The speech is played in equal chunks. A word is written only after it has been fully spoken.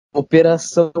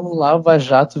Operação Lava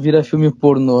Jato vira filme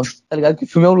pornô. Tá ligado que o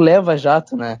filme é o Leva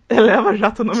Jato, né? É Leva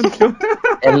Jato o nome do filme.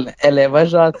 É Leva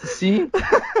Jato, sim.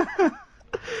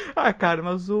 Ah, cara,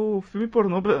 mas o filme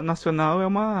pornô nacional é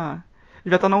uma...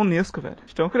 Devia estar na Unesco, velho.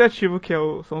 De tão criativo que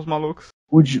são os malucos.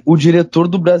 O diretor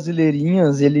do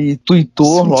Brasileirinhas, ele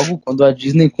tuitou logo quando a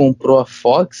Disney comprou a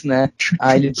Fox, né?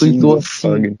 Aí ele tuitou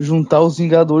assim, juntar os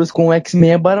Vingadores com o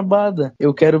X-Men é barbada.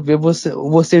 Eu quero ver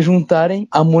vocês juntarem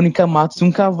a Mônica Matos e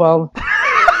um cavalo.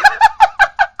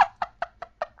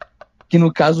 Que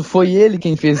no caso foi ele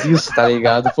quem fez isso, tá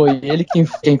ligado? Foi ele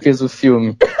quem fez o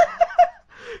filme.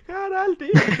 Caralho,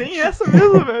 tem essa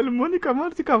mesmo, velho? Mônica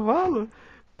Matos e cavalo?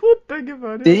 Puta que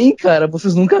pariu. Tem, cara,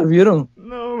 vocês nunca viram?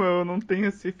 Não, meu, não tenho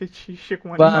esse fetiche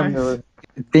com Bah, animais. meu,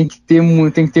 tem que ter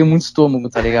muito estômago,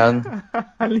 tá ligado?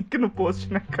 Link no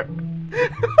post, né, cara?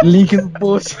 Link no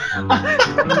post.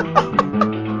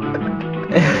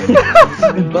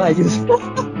 Bah, isso.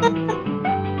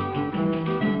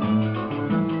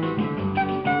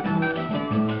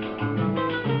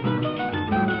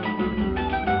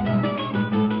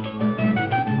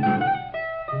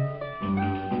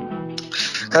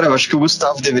 Cara, eu acho que o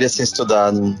Gustavo deveria ser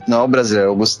estudado. Não é o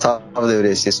brasileiro, o Gustavo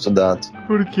deveria ser estudado.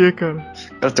 Por quê, cara?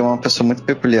 Cara, tem uma pessoa muito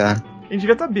peculiar. A gente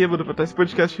devia estar bêbado pra esse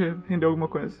podcast render alguma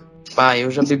coisa. Pá,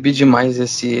 eu já bebi demais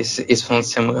esse final de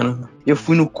semana. Eu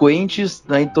fui no Quentes,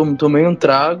 daí tomei um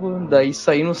trago, daí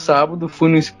saí no sábado, fui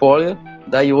no Spoiler,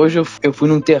 daí hoje eu fui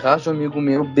num terraço de um amigo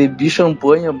meu, bebi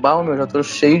champanhe, meu, já tô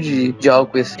cheio de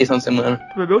álcool esse final de semana.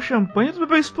 Tu bebeu champanhe ou tu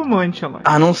bebeu espumante, Alain?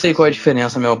 Ah, não sei qual é a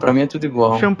diferença, meu, pra mim é tudo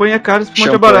igual. Champanhe é caro,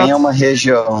 espumante Champanhe é barato. é uma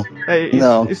região.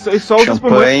 Não, e só os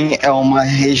Champanhe é uma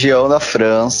região da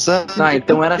França. Ah,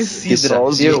 então era cidra,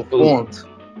 deu, ponto.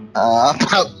 Ah,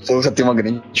 já tem uma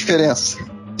grande diferença.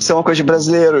 Isso é uma coisa de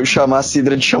brasileiro, chamar a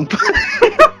cidra de champanhe.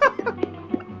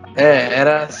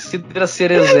 Era cidra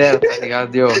cerezé, tá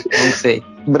ligado? Eu não sei.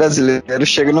 O brasileiro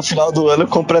chega no final do ano,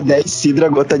 compra 10 cidra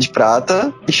gota de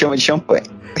prata e chama de champanhe.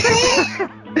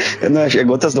 Não, é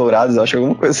gotas douradas, eu acho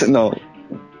alguma coisa assim, não.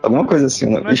 Alguma coisa assim,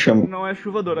 não é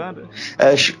chuva dourada.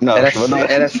 Chuva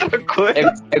dourada.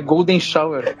 É Golden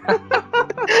Shower.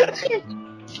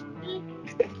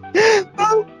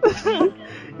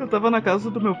 Eu tava na casa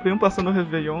do meu primo passando o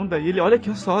Réveillon, daí ele, olha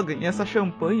aqui só, ganhei essa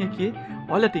champanhe aqui,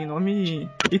 olha, tem nome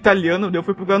italiano, daí eu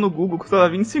fui procurar no Google, custava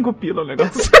 25 pila o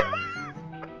negócio.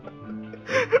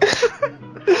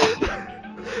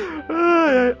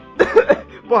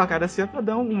 Porra, cara, se é pra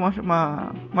dar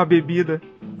uma bebida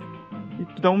e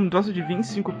tu dá um troço de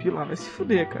 25 pila, vai se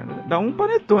fuder, cara. Dá um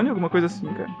panetone, alguma coisa assim,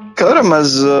 cara. Cara,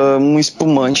 mas um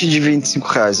espumante de 25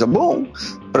 reais é bom.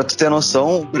 Pra tu ter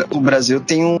noção, o Brasil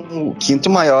tem o quinto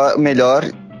melhor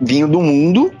vinho do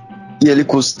mundo e ele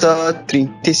custa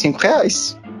 35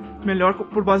 reais. Melhor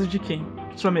por base de quem?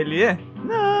 Sommelier?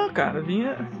 Não, cara,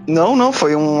 vinha... Não,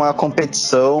 foi uma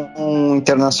competição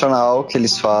internacional que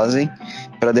eles fazem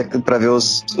pra ver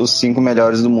os 5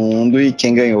 melhores do mundo e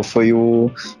quem ganhou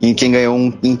quem ganhou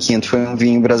em quinto foi um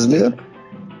vinho brasileiro.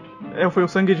 Foi o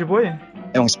sangue de boi?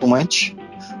 É um espumante?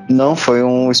 Não, foi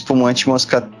um espumante não,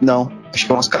 acho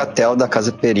que é um moscatel da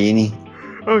Casa Perini.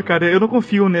 Oh, cara, eu não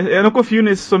confio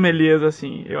nesses sommeliers,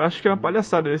 assim. Eu acho que é uma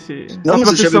palhaçada esse... Não,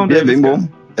 mas eu já bebi, deles, é bem bom.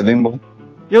 É bem bom.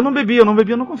 Eu não bebi, eu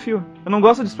não confio. Eu não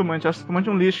gosto de espumante, acho espumante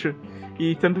um lixo.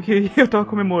 E tanto que eu tava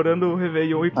comemorando o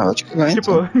Réveillon e,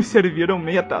 me serviram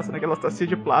meia taça naquelas tacinhas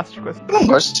de plástico. Assim. Eu não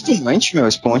gosto de espumante, meu.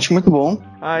 Espumante é muito bom.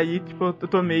 Aí, eu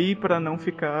tomei pra não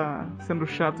ficar sendo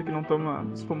chato que não toma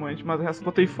espumante, mas o resto eu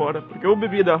botei fora, porque eu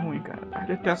bebi dá ruim, cara. Eu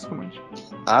detesto espumante.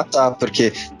 Ah, tá,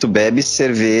 porque tu bebe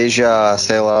cerveja,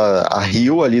 sei lá, a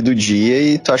Rio ali do dia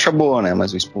e tu acha boa, né?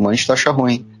 Mas o espumante tu acha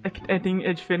ruim.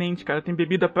 É diferente, cara. Tem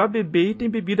bebida pra beber e tem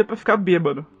bebida pra ficar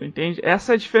bêbado, tu entende?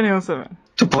 Essa é a diferença, velho.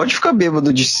 Tu pode ficar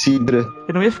bêbado de cidra.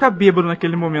 Eu não ia ficar bêbado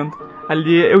naquele momento.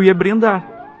 Ali eu ia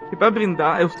brindar. E pra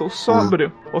brindar, eu estou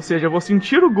sóbrio. Ou seja, eu vou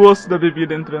sentir o gosto da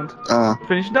bebida entrando.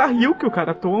 Diferente da Rio que o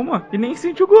cara toma e nem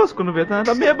sente o gosto. Quando vê, tá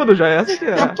bêbado já. Essa que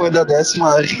é. Depois da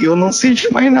 10ª Rio, não sente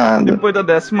mais nada. Depois da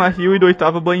 10ª Rio e do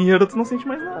 8º banheiro, tu não sente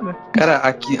mais nada. Cara,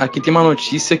 aqui tem uma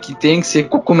notícia que tem que ser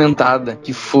comentada.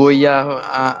 Que foi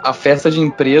a festa de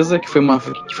empresa, que foi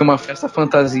uma festa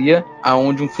fantasia,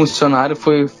 onde um funcionário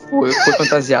foi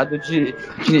fantasiado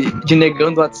de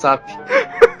negando o WhatsApp.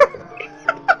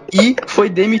 E foi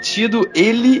demitido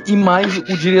ele e mais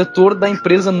o diretor da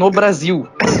empresa no Brasil.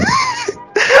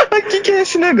 O que é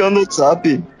esse negão do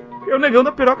WhatsApp? É o negão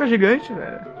da piroca gigante,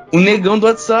 velho. O negão do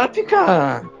WhatsApp,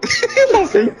 cara. Eu não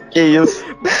sei o que é isso.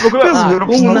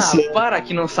 Para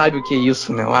que não sabe o que é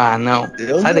isso, meu. Não.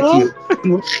 Sai daqui.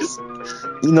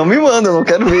 Não me manda, eu não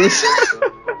quero ver isso.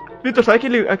 Vitor,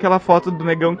 sabe aquela foto do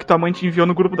negão que tua mãe te enviou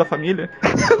no grupo da família?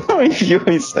 Não enviou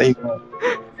isso aí, mano.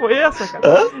 Foi essa,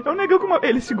 cara. É um negão com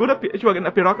ele segura, tipo,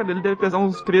 a piroca dele deve pesar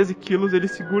uns 13 quilos, ele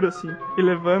segura assim, e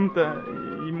levanta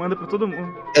e manda pra todo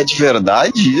mundo. É de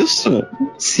verdade isso?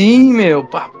 Sim, meu.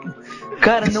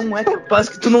 Cara, não é capaz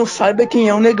que tu não saiba quem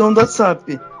é o negão do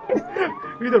WhatsApp.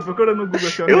 Vitor, procura no Google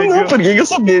assim, Eu negão. não, por que eu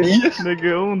saberia?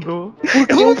 Negão do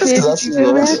Eu não vou pesquisar esse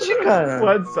negócio. internet, cara.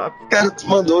 WhatsApp. Cara, tu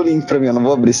mandou o link pra mim, eu não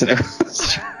vou abrir esse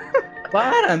negócio.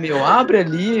 Para, meu, abre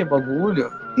ali,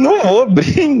 bagulho. Não vou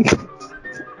abrir.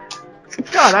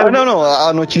 Caralho. Não,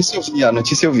 a notícia eu vi. A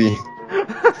notícia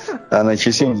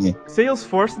eu vi.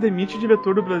 Salesforce demite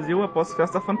diretor do Brasil após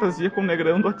festa fantasia com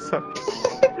negrão do WhatsApp.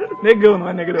 Negão, não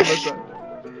é negrão do WhatsApp.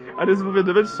 A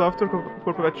desenvolvedora de software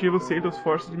corporativo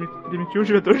Salesforce demitiu o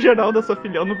diretor-geral da sua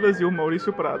filial no Brasil,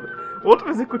 Maurício Prado. Outro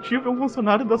executivo é um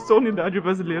funcionário da sua unidade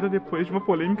brasileira depois de uma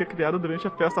polêmica criada durante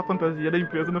a festa fantasia da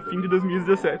empresa no fim de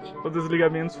 2017. Os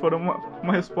desligamentos foram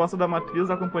uma resposta da matriz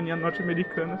da companhia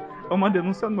norte-americana a uma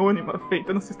denúncia anônima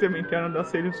feita no sistema interno da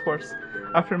Salesforce,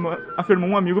 afirmou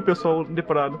um amigo pessoal de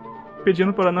Prado,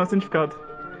 pedindo para não ser identificado.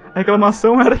 A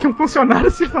reclamação era que um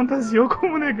funcionário se fantasiou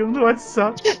como negão do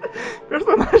WhatsApp.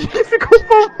 Personagem que ficou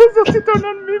famoso ao se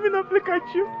tornar meme no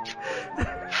aplicativo.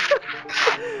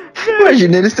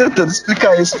 Imagina eles tentando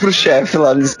explicar isso pro chefe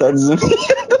lá nos Estados Unidos.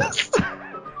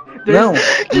 Não,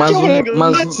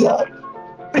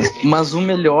 mas o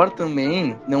melhor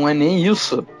também não é nem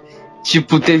isso.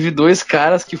 Tipo, teve 2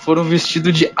 caras que foram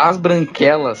vestidos de As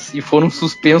Branquelas e foram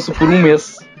suspensos por 1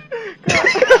 mês.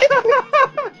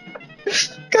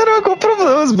 Cara, qual o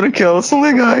problema? As branquelas são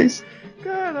legais.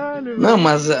 Caralho. Não,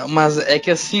 mas é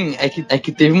que assim, é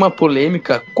que teve uma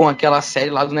polêmica com aquela série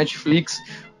lá do Netflix,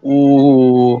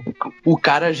 o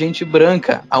cara Gente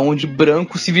Branca, aonde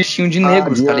brancos se vestiam de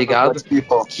negros, tá ligado?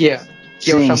 Que é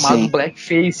o chamado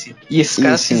blackface. E esses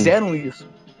caras fizeram isso.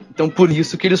 Então por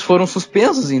isso que eles foram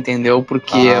suspensos, entendeu?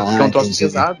 Porque é um troço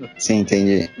pesado. Sim,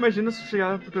 entendi. Imagina se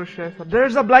chegar pro teu chefe,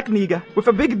 there's a black nigga with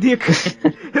a big dick.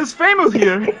 He's famous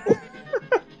here.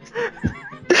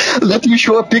 Let me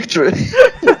show a picture.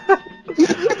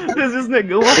 Desses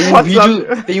negão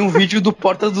Tem um vídeo do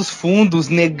Porta dos Fundos,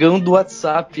 negão do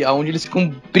WhatsApp, onde eles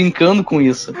ficam brincando com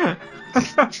isso.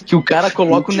 Que o cara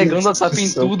coloca o negão do WhatsApp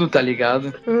em tudo, tá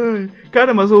ligado? Ai,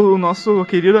 cara, mas o nosso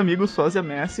querido amigo Sósia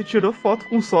Messi tirou foto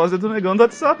com o Sósia do negão do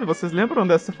WhatsApp. Vocês lembram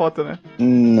dessa foto, né?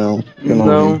 Não, eu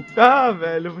não vi. Ah,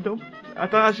 velho, então...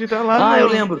 Acho que tá lá eu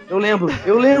lembro.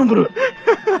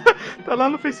 Tá lá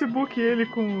no Facebook ele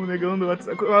com o negão do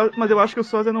WhatsApp. Mas eu acho que o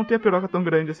Sósia não tem a piroca tão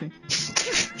grande assim.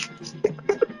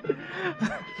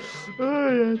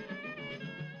 Ai.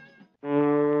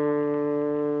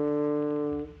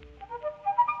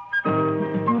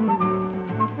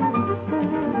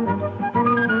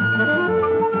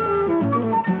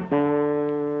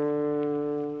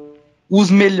 Os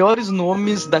melhores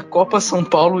nomes da Copa São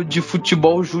Paulo de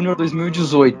Futebol Júnior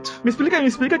 2018. Me explica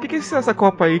o que é essa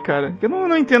Copa aí, cara. Eu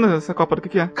não entendo essa Copa, do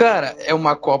que é. Cara, é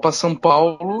uma Copa São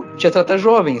Paulo de trata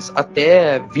jovens,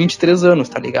 até 23 anos,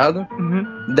 tá ligado? Uhum.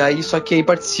 Daí, só que aí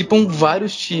participam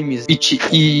vários times,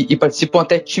 e participam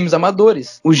até times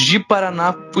amadores. O Ji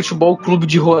Paraná Futebol Clube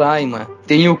de Roraima,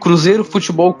 tem o Cruzeiro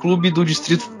Futebol Clube do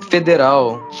Distrito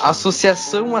Federal, a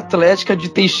Associação Atlética de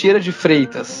Teixeira de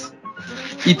Freitas.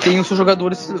 E tem os seus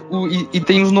jogadores e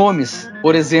tem os nomes.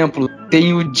 Por exemplo,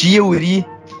 tem o Dieuri,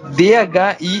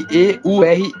 D-H-I-E-U-R-Y.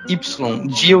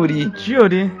 Dieuri.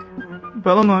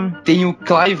 Belo nome. Tem o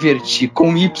Clivert,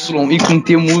 com Y e com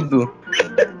T mudo.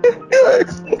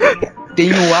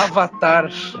 Tem o Avatar.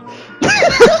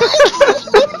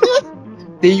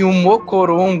 Tem o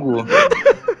Mocorongo.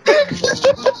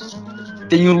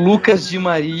 Tem o Lucas de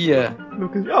Maria.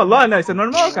 Lá, né? Isso é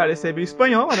normal, cara. Isso é bem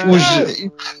espanhol, né?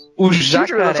 O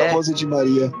Jacaré. Famoso de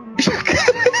Maria.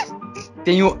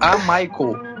 Tem o A.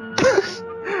 Michael.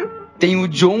 Tem o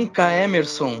John K.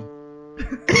 Emerson.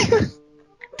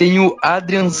 Tem o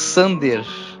Adrian Sander.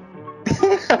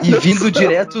 E vindo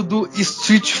direto do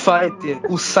Street Fighter,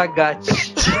 o Sagat.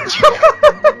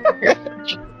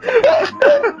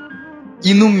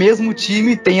 E no mesmo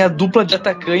time tem a dupla de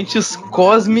atacantes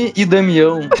Cosme e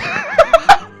Damião.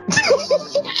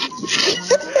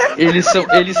 Eles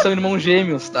são irmãos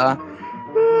gêmeos, tá?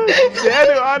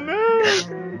 Sério? Ah, não!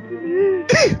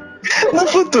 No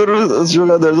futuro, os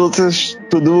jogadores vão ser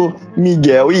tudo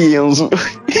Miguel e Enzo.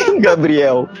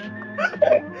 Gabriel.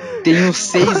 Tem o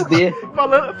 6D.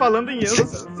 Falando em Enzo,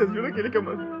 vocês viram aquele que eu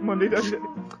mandei?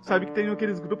 Sabe que tem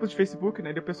aqueles grupos de Facebook,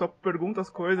 né? E o pessoal pergunta as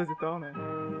coisas e tal, né?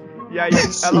 E aí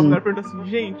a mulher pergunta assim: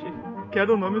 gente,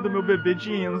 quero o nome do meu bebê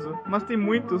de Enzo, mas tem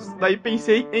muitos. Daí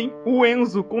pensei em o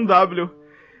Enzo com W.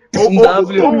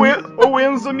 Ou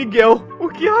Enzo Miguel. O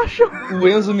que acham? O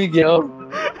Enzo Miguel.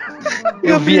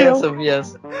 Eu vi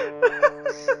essa.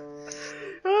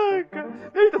 Ai, cara.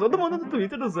 E tá todo mundo no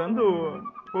Twitter usando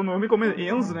o nome como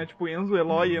Enzo, né? Tipo Enzo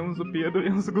Eloy, Enzo Pedro,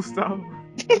 Enzo Gustavo.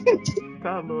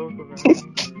 Tá louco, velho.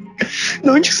 De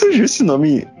onde que surgiu esse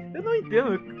nome? Eu não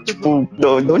entendo. Tipo,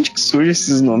 de onde que surgem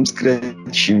esses nomes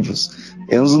criativos?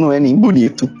 Enzo não é nem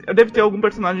bonito. Deve ter algum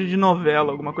personagem de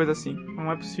novela, alguma coisa assim.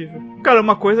 Não é possível. Cara,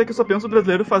 uma coisa que eu só penso o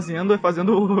brasileiro fazendo é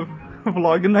fazendo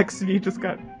vlog no Xvideos,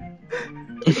 cara.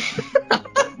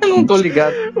 Eu não tô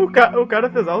ligado. O cara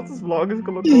fez altos vlogs e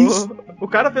colocou... Isso. O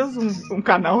cara fez um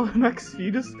canal no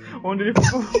Xvideos onde ele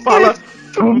fala...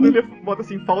 Quando ele bota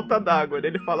assim, falta d'água.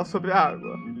 Ele fala sobre a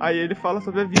água. Aí ele fala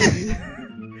sobre a vida.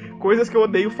 Coisas que eu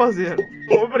odeio fazer.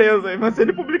 Pobreza. Mas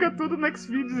ele publica tudo no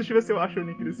Xvideos. Deixa eu ver se eu acho o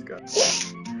link desse cara.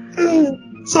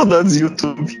 Saudades do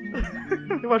YouTube.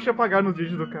 Eu achei apagar nos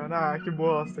vídeos do cara. Ah, que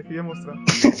bosta. Queria mostrar.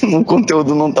 O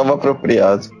conteúdo não tava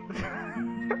apropriado.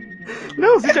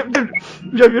 Não, você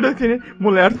já viram aquele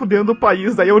mulher fudendo o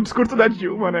país, daí é o discurso da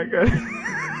Dilma, né, cara?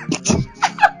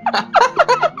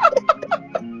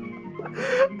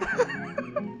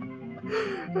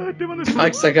 Ah,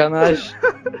 que sacanagem.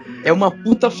 É uma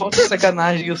puta falta de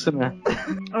sacanagem isso, né?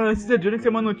 Vocês já viram que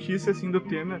tem uma notícia assim do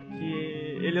Temer,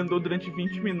 que ele andou durante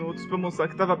 20 minutos pra mostrar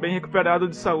que tava bem recuperado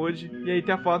de saúde. E aí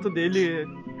tem a foto dele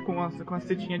com as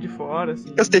tetinhas de fora,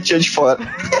 assim. As tetinhas de fora.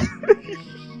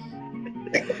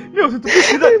 Meu, se tu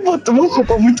precisa... Ele botou uma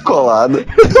roupa muito colada.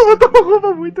 Ele botou uma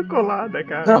roupa muito colada,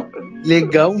 cara. Não,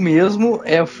 legal mesmo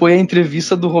foi a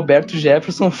entrevista do Roberto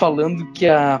Jefferson falando que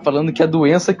a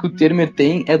doença que o Temer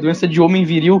tem é a doença de homem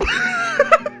viril.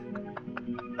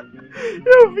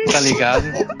 Eu vi. Tá ligado?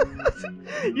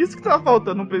 Isso que tava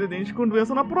faltando um presidente com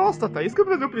doença na próstata. Isso que o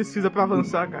Brasil precisa pra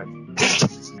avançar, cara.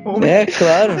 É,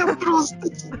 claro.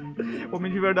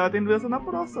 Homem de verdade tem doença na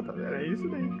próstata, velho. É isso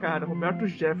daí, cara. Roberto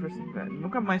Jefferson, velho.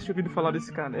 Nunca mais tinha ouvido falar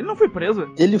desse cara. Ele não foi preso?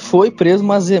 Ele foi preso,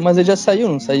 mas ele já saiu,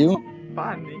 não saiu?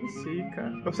 Pá, nem sei,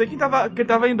 cara. Eu sei que quem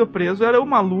tava indo preso era o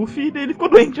Maluf e daí ele ficou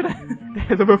doente, né?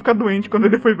 Resolveu ficar doente quando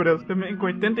ele foi preso. Também com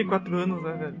 84 anos,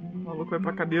 né, velho? O maluco vai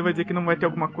pra cadeia e vai dizer que não vai ter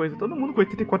alguma coisa. Todo mundo com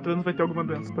 84 anos vai ter alguma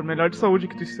doença. Por melhor de saúde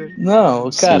que tu esteja. Não,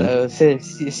 cara,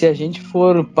 se a gente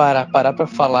for parar pra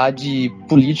falar de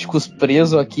políticos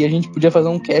presos aqui, a gente podia fazer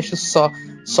um cast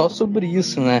só sobre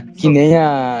isso, né? Que nem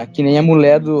a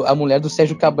mulher do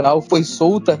Sérgio Cabral foi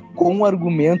solta com o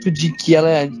argumento de que ela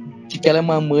é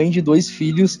uma mãe de 2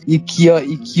 filhos e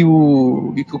que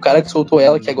o cara que soltou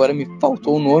ela, que agora me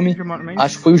faltou o nome,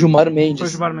 acho que foi o Gilmar Mendes. Foi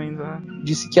o Gilmar Mendes,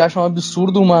 Disse que acha um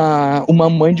absurdo uma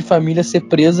mãe de família ser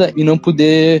presa e não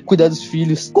poder cuidar dos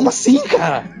filhos. Como assim,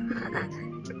 cara?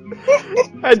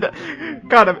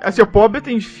 Cara, assim, o pobre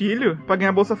tem filho pra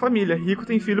ganhar Bolsa Família, rico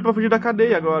tem filho pra fugir da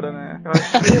cadeia agora, né?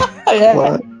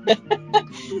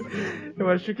 Eu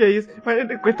acho que é isso.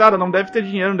 Mas, coitada, não deve ter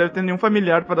dinheiro, não deve ter nenhum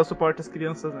familiar pra dar suporte às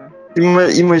crianças, né?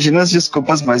 Imagina as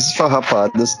desculpas mais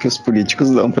esfarrapadas que os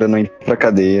políticos dão pra não ir pra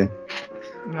cadeia.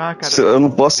 Ah, cara. Eu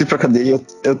não posso ir pra cadeia,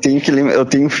 eu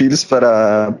tenho filhos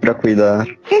para cuidar.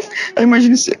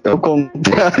 Imagina se eu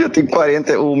contrário, eu tenho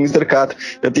 40, o Mr. Cato,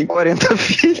 eu tenho 40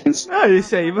 filhos. Ah,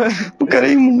 esse aí vai. O cara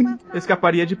é imune.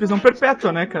 Escaparia de prisão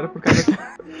perpétua, né, cara? Por causa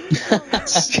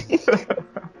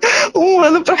 1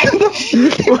 ano pra cada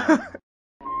filho.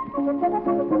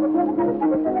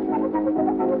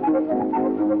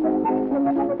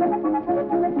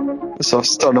 O pessoal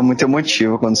se torna muito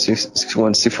emotivo quando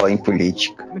se fala em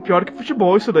política. Pior que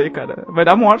futebol isso daí, cara. Vai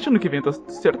dar morte ano que vem, tenho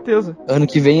certeza. Ano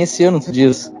que vem, esse ano, tu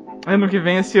diz? Ano que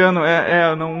vem, esse ano,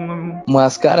 não...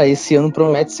 Mas, cara, esse ano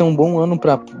promete ser um bom ano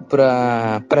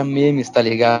pra memes, tá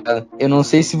ligado? Eu não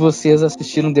sei se vocês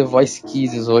assistiram The Voice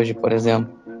Kids hoje, por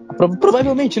exemplo.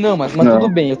 Provavelmente não, mas não.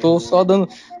 Tudo bem, eu tô só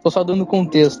dando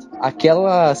contexto.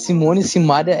 Aquela Simone e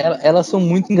Simaria, elas são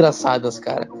muito engraçadas,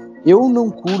 cara. Eu não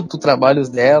curto trabalhos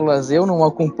delas, eu não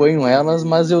acompanho elas,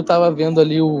 mas eu tava vendo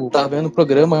o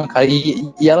programa, cara,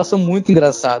 e elas são muito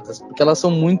engraçadas, porque elas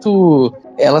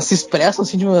se expressam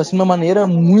assim, de uma maneira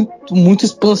muito, muito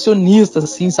expansionista,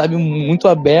 assim, sabe, muito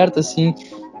aberta, assim,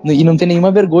 e não tem nenhuma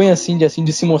vergonha, assim,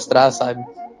 de se mostrar, sabe,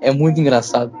 é muito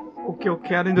engraçado. O que eu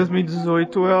quero em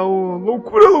 2018 é o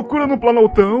Loucura no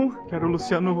Planaltão. Quero o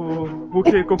Luciano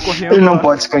Huck concorrendo. Ele não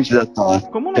pode se candidatar.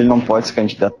 Como não? Ele não pode se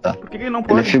candidatar. Por que ele não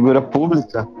pode? Ele é figura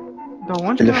pública. Da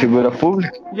onde? Ele é figura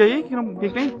pública. E aí? Que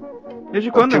tem? Desde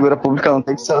quando? A figura pública não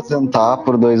tem que se ausentar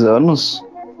por 2 anos?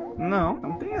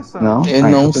 Não tem essa. Não? Eu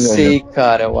não sei,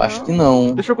 cara. Eu acho que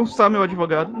não. Deixa eu consultar meu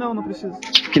advogado. Não precisa.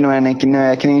 Que não é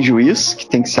que nem juiz, que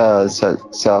tem que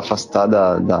se afastar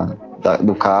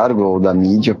do cargo ou da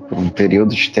mídia por um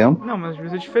período de tempo. Não, mas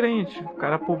juiz é diferente. O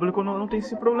cara público não tem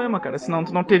esse problema, cara. Senão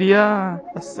tu não teria,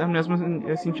 no mesmo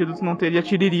sentido, tu não teria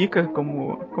Tiririca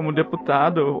como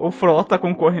deputado, ou Frota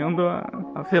concorrendo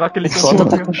a sei lá, que ele concorre.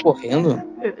 Frota tá concorrendo?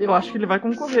 Eu acho que ele vai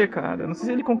concorrer, cara. Não sei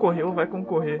se ele concorreu ou vai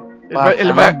concorrer.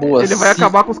 Ele vai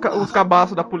acabar com os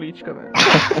cabaços da política, velho.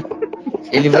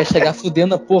 Ele vai chegar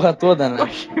fudendo a porra toda, né?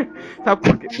 Sabe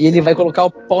por quê? E ele vai colocar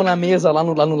o pau na mesa lá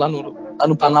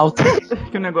no Planalto.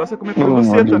 Que o negócio é comer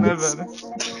buceta, né, velho?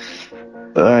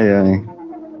 Ai.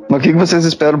 Mas o que vocês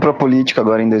esperam pra política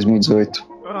agora em 2018?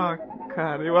 Ah,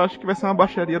 cara, eu acho que vai ser uma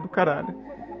baixaria do caralho.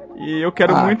 E eu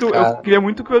quero eu queria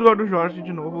muito que o Eduardo Jorge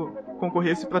de novo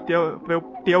concorresse pra eu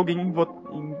ter alguém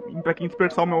pra quem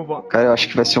dispersar o meu voto. Cara, eu acho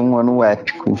que vai ser um ano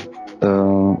épico.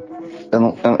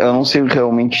 Eu não sei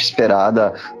realmente esperar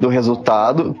do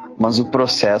resultado, mas o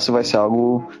processo vai ser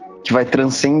algo que vai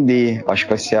transcender. Acho que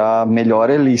vai ser a melhor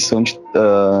eleição de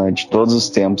todos os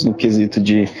tempos no quesito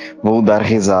de vou dar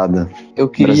risada. Eu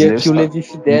queria que o Levi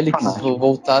Fidelix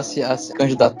voltasse a se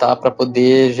candidatar para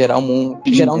poder gerar um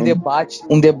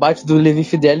debate do Levi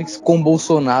Fidelix com o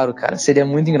Bolsonaro, cara. Seria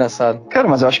muito engraçado. Cara,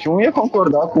 mas eu acho que um ia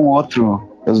concordar com o outro.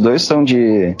 Os dois são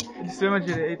de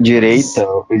extrema-direita.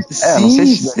 Sim, não sei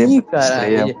se sim,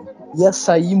 cara. Ia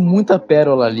sair muita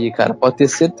pérola ali, cara. Pode ter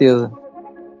certeza.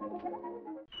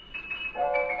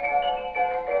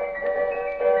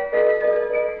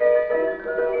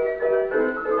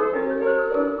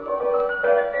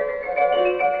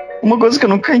 Uma coisa que eu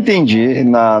nunca entendi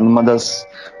numa das,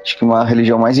 acho que uma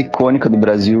religião mais icônica do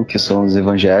Brasil, que são os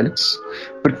evangélicos,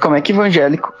 porque como é que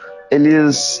evangélico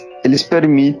eles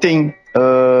permitem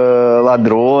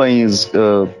ladrões,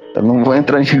 eu não vou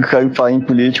entrar em falar em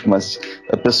político, mas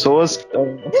pessoas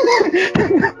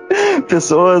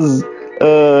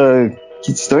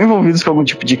que estão envolvidas com algum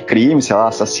tipo de crime, sei lá,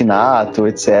 assassinato,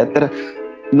 etc.,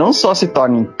 não só se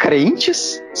tornem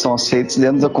crentes, são aceitos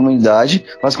dentro da comunidade,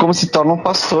 mas como se tornam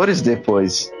pastores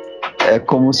depois. É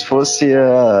como se fosse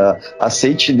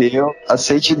aceite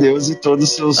Deus e todos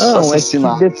os seus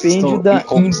assassinatos. É que depende da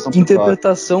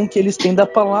interpretação que eles têm da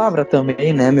palavra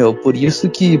também, né, meu? Por isso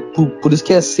que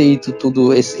é aceito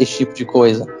tudo esse tipo de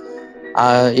coisa.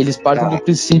 Eles partem do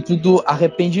princípio do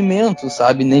arrependimento,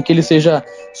 sabe? Nem que ele seja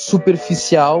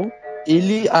superficial.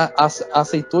 Ele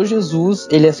aceitou Jesus,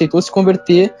 ele aceitou se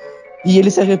converter e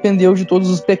ele se arrependeu de todos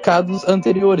os pecados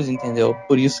anteriores, entendeu?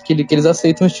 Por isso que eles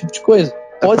aceitam esse tipo de coisa.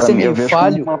 Pode ser meio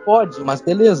falho? Pode, mas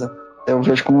beleza. Eu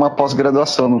vejo como uma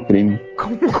pós-graduação no crime.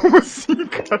 Como assim,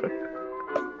 cara?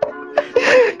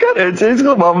 Cara, antes eles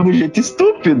roubavam do jeito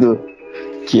estúpido.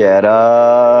 Que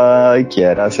era,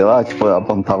 sei lá, tipo,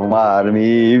 apontava uma arma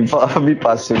e falava, me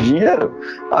passe seu dinheiro.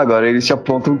 Agora eles te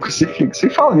apontam um crucifixo e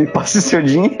falam, me passe seu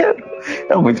dinheiro.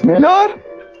 É muito melhor.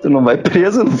 Tu não vai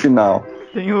preso no final.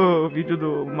 Tem o vídeo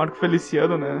do Marco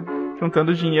Feliciano, né?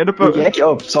 Juntando dinheiro pra...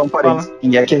 Só um parênteses.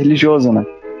 Ninguém é religioso, né?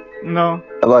 Não.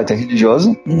 Agora, tu é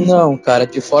religioso? Não, cara,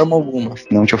 de forma alguma.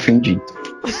 Não te ofendi.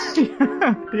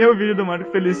 Tem o vídeo do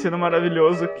Marco Feliciano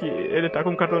maravilhoso que ele tá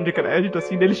com um cartão de crédito,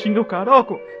 assim, dele xinga o cara,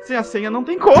 sem a senha não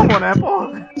tem como, né,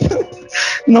 porra?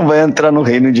 Não vai entrar no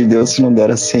reino de Deus se não der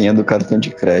a senha do cartão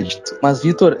de crédito. Mas,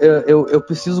 Vitor, eu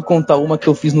preciso contar uma que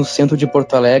eu fiz no centro de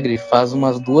Porto Alegre faz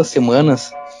umas 2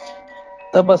 semanas.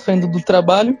 Tava saindo do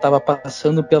trabalho, tava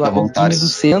passando pela rotina do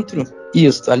centro,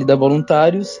 isso, ali da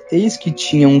Voluntários, eis que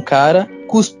tinha um cara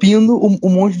cuspindo um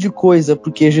monte de coisa,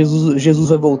 porque Jesus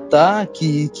vai voltar,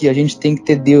 que a gente tem que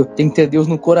ter Deus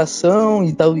no coração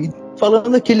e tal, e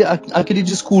falando aquele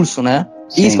discurso, né?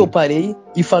 Sim. Eis que eu parei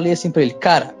e falei assim pra ele,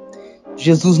 cara,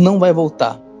 Jesus não vai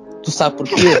voltar. Tu sabe por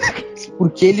quê?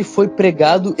 Porque ele foi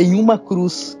pregado em uma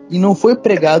cruz e não foi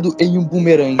pregado em um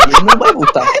bumerangue. Ele não vai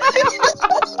voltar.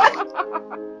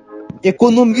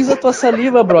 Economiza tua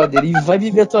saliva, brother, e vai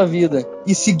viver a tua vida.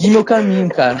 E seguir meu caminho,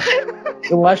 cara.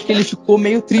 Eu acho que ele ficou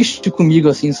meio triste comigo,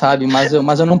 assim, sabe? Mas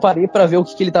eu não parei pra ver o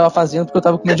que ele tava fazendo, porque eu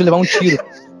tava com medo de levar um tiro.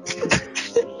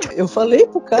 Eu falei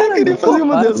pro cara,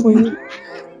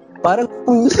 para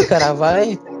com isso, cara.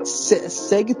 Vai,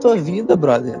 segue tua vida,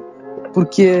 brother.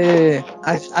 Porque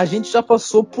a gente já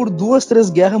passou por 2, 3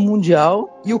 guerras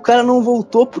mundial e o cara não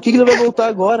voltou. Por que ele vai voltar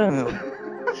agora, meu?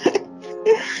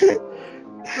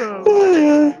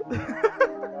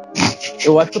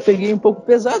 Eu acho que eu peguei um pouco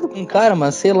pesado com o cara,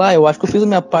 mas sei lá, eu acho que eu fiz a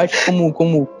minha parte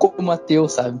como ateu,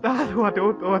 sabe? O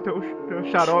ateu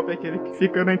xarope, aquele que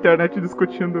fica na internet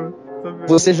discutindo sobre...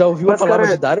 Você já ouviu a palavra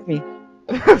de Darwin?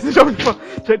 Você já ouviu falar?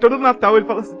 Todo Natal ele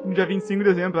fala assim, no dia 25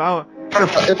 de dezembro, Cara,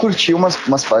 eu curti umas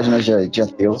páginas de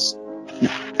ateus.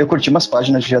 Eu curti umas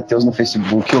páginas de ateus no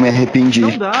Facebook e eu me arrependi.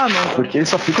 Não dá. Porque eles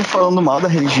só ficam falando mal da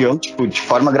religião, tipo, de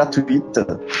forma gratuita.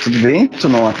 Tudo bem tu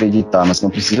não acreditar, mas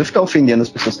não precisa ficar ofendendo as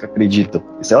pessoas que acreditam.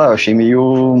 Sei lá, eu achei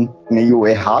meio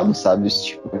errado, sabe? Esse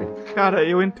tipo. Cara,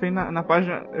 eu entrei na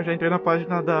página. Eu já entrei na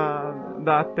página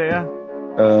da Atea.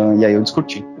 E aí eu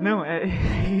discuti. Não, é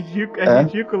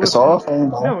ridículo. É só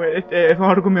não, é um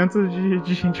argumento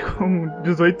de gente com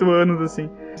 18 anos, assim.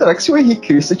 Será que se o Henrique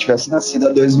Cristo tivesse nascido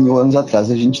há 2000 anos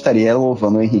atrás, a gente estaria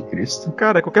louvando o Henrique Cristo?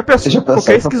 Cara, qualquer pessoa,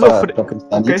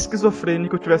 qualquer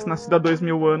esquizofrênico que tivesse nascido há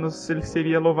 2000 anos, ele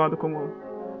seria louvado como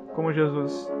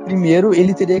Jesus. Primeiro,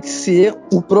 ele teria que ser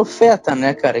o profeta,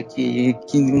 né, cara? Que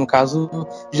no caso,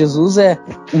 Jesus é.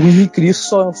 O Henrique Cristo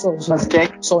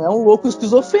só é um louco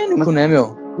esquizofrênico, né,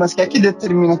 meu? Mas quem é que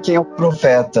determina quem é o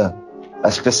profeta?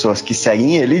 As pessoas que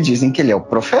seguem ele dizem que ele é o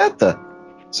profeta.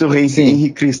 Se o rei Henrique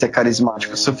Cristo é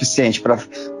carismático o suficiente pra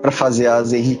fazer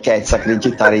as Henriquetes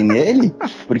acreditarem nele,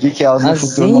 por que elas no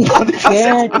futuro não podem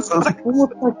fazer as pessoas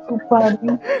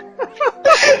acreditarem?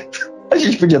 A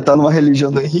gente podia estar numa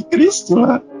religião do Henrique Cristo,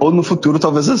 né? Ou no futuro,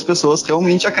 talvez as pessoas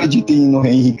realmente acreditem no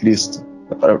rei Henrique Cristo.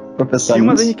 Pra pensar nisso. E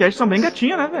umas Henriquetes são bem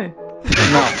gatinhas, né, velho?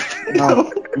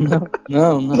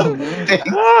 Não.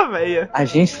 Ah, velho. A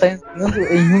gente tá entrando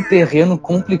em um terreno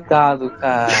complicado,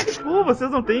 cara. Pô,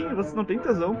 vocês não têm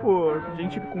tesão por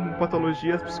gente com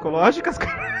patologias psicológicas,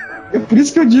 cara? É por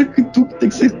isso que eu digo que tu tem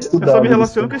que ser estudado. Eu só me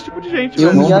relaciono com esse tipo de gente,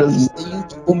 velho. Eu já tenho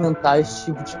que comentar esse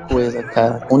tipo de coisa,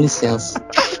 cara. Com licença.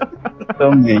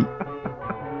 Também.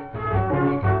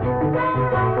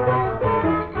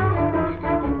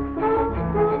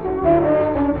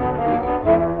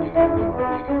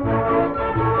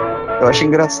 Eu acho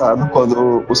engraçado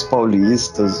quando os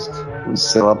paulistas,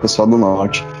 sei lá, o pessoal do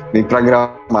norte, vem pra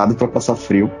Gramado pra passar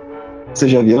frio. Você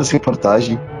já viu essa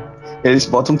reportagem? Eles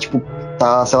botam, tipo,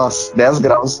 tá, sei lá, 10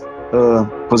 graus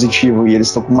positivo e eles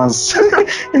estão com umas...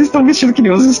 eles estão vestindo que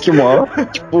nem uns esquimó.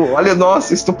 Tipo, olha,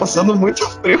 nossa, estou passando muito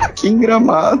frio aqui em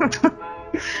Gramado.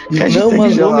 Não,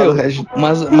 mas eu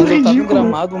tava em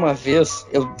Gramado uma vez.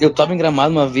 Eu tava em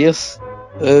Gramado uma vez.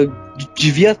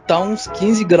 Devia estar uns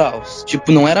 15 graus.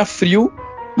 Tipo, não era frio,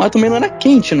 mas também não era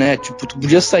quente, né? Tipo, tu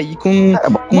podia sair com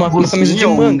uma camisa de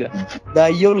manga.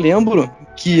 Daí eu lembro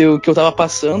que eu tava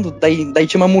passando, daí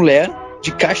tinha uma mulher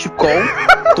de cachecol,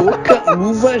 touca,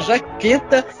 luva,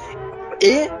 jaqueta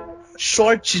e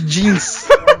short jeans.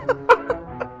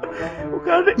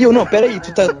 E eu, não, peraí,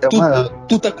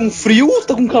 tu tá com frio ou tu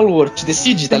tá com calor? Te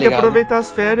decide, tá ligado? Tem que aproveitar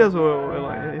as férias,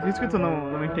 é isso que tu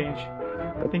não entende.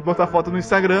 Tem que botar foto no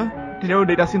Instagram, entendeu?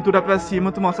 Daí da cintura pra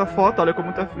cima tu mostra a foto, olha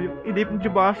como tá frio. E daí de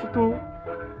baixo tu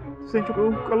sente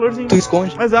o calorzinho. Tu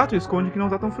esconde. Exato, tu esconde que não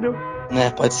tá tão frio.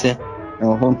 Pode ser. É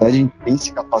uma vontade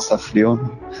intrínseca passar frio.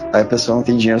 Aí a pessoa não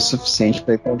tem dinheiro suficiente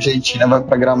pra ir pra Argentina, vai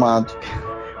pra Gramado.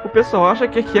 O pessoal acha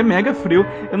que aqui é mega frio.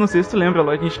 Eu não sei se tu lembra,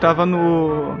 a gente tava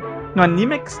no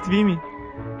Anime Extreme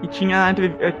e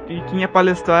tinha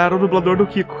palestrar o dublador do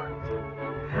Kiko.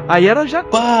 Aí era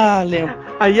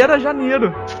Aí era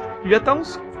janeiro. Devia estar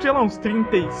uns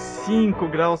 35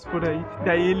 graus por aí.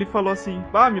 Daí ele falou assim: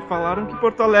 me falaram que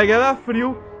Porto Alegre era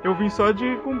frio. Eu vim só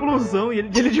com blusão. E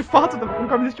ele de fato tava com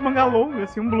camisa de manga longa,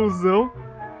 assim, um blusão.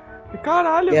 E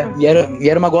caralho, e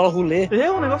era uma gola rolê.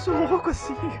 Um negócio louco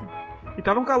assim. E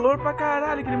tava um calor pra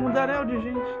caralho, aquele mundaréu de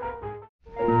gente.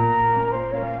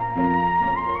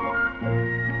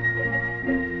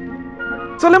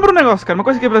 Só lembra um negócio, cara, uma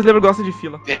coisa que o brasileiro gosta de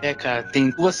fila. Cara, tem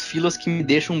duas filas que me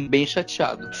deixam bem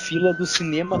chateado. Fila do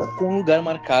cinema com lugar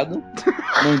marcado.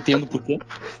 Não entendo por quê.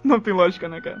 Não tem lógica,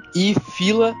 né, cara? E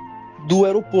fila do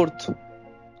aeroporto.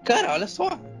 Cara, olha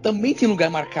só, também tem lugar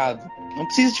marcado. Não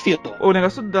precisa de fila. O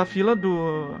negócio da fila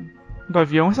do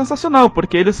avião é sensacional,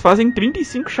 porque eles fazem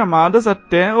 35 chamadas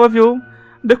até o avião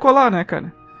decolar, né,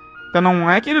 cara? Então não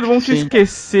é que eles vão te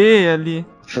esquecer ali.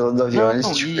 Fila do avião,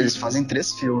 eles fazem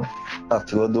 3 filas. A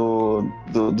fila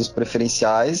dos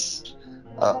preferenciais,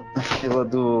 a fila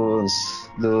do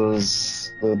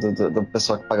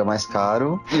pessoal que paga mais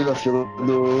caro e a fila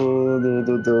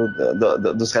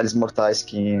dos réis mortais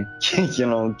que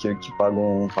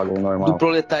pagam normal. Do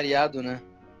proletariado, né?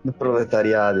 Do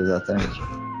proletariado, exatamente.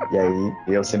 E aí,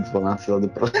 eu sempre vou na fila do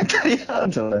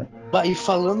proletariado, né? E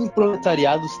falando em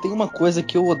proletariados, tem uma coisa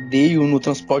que eu odeio no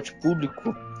transporte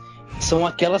público. São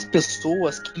aquelas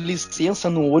pessoas que licença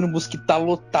no ônibus que tá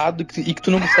lotado e que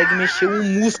tu não consegue mexer um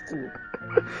músculo.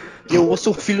 Eu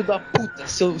sou filho da puta.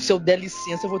 Se eu der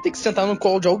licença, eu vou ter que sentar no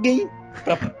colo de alguém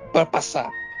pra passar.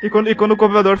 E quando o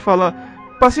cobrador fala: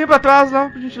 passinho pra trás lá,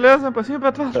 por gentileza, passinho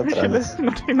pra trás, por gentileza.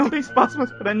 Não tem espaço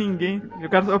mais pra ninguém. E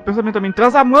o pensamento também: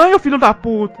 traz a mãe, ô filho da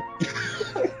puta.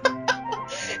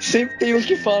 Sempre tem um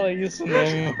que fala isso, né,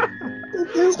 meu?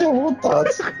 Meu Deus, deu vontade.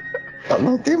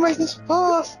 Não tem mais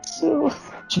espaço.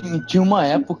 Tinha uma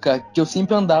época que eu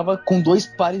sempre andava com 2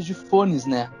 pares de fones,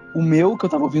 né? O meu, que eu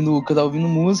tava ouvindo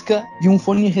música, e um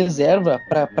fone reserva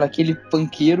pra aquele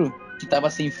funkeiro que tava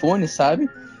sem fone, sabe?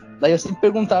 Daí eu sempre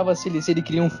perguntava se ele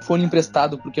queria um fone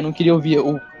emprestado, porque eu não queria ouvir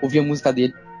a música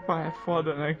dele. Pá, é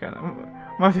foda, né, cara?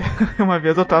 Uma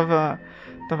vez eu tava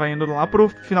indo lá pro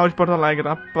final de Porto Alegre,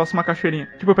 lá próxima Cachoeirinha.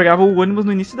 Tipo, eu pegava o ônibus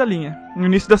no início da linha, no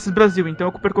início da Cis Brasil. Então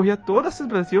eu percorria toda a Cis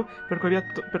Brasil,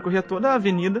 percorria toda a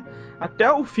avenida,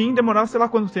 até o fim, demorava sei lá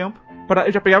quanto tempo.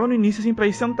 Eu já pegava no início, assim, pra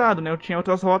ir sentado, né? Eu tinha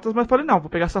outras rotas, mas falei, não, vou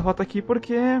pegar essa rota aqui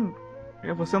porque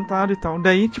eu vou sentado e tal.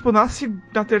 Daí, tipo, na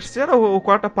terceira ou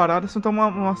quarta parada, sentou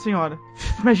uma senhora.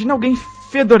 Imagina alguém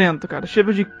fedorento, cara,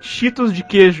 cheio de cheetos de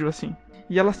queijo, assim.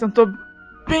 E ela sentou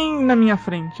bem na minha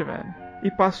frente, velho.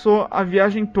 E passou a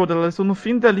viagem toda, ela estou no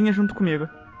fim da linha junto comigo.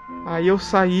 Aí eu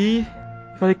saí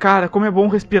e falei, cara, como é bom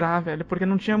respirar, velho, porque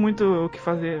não tinha muito o que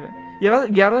fazer, velho.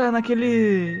 E era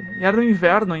era no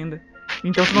inverno ainda.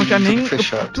 Então você não tinha nem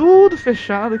tudo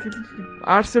fechado, aquele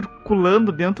ar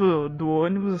circulando dentro do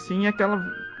ônibus, assim, e aquela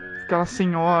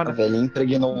senhora. A velhinha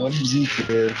impregnou o ônibus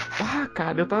inteiro. Ah,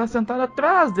 cara, eu tava sentado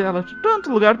atrás dela, tinha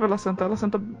tanto lugar pra ela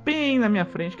sentou bem na minha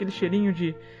frente, aquele cheirinho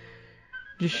de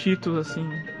Cheetos, assim,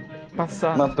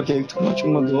 passado. Mas por que tu não te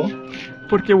mudou?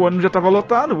 Porque o ônibus já tava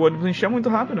lotado, o ônibus enchia muito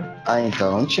rápido. Ah,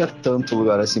 então não tinha tanto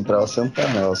lugar assim pra ela sentar,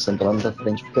 né? Ela sentou lá na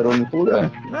frente porque era o único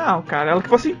lugar. Não, cara, ela que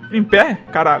fosse em pé,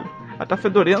 caralho. Ela tá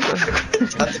fedorenta.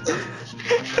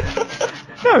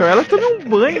 Não, ela tomou um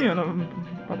banho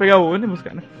pra pegar o ônibus,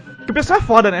 cara. Porque o pessoal é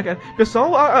foda, né, cara? O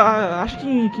pessoal acha que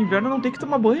inverno não tem que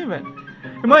tomar banho, velho.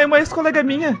 Uma ex-colega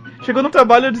minha chegou no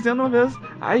trabalho dizendo uma vez: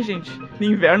 ai, gente, no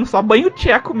inverno só banho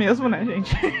tcheco mesmo, né,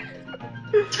 gente?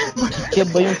 O que é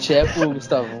banho tcheco,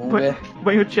 Gustavo?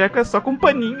 Banho tcheco é só com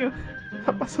paninho.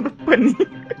 Tá passando paninho.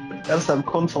 Cara, sabe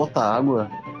quando falta água?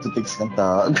 Tu tem que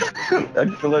esquentar água.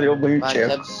 Aquilo ali é o banho tcheco.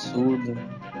 Que absurdo.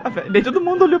 Ah, velho, daí todo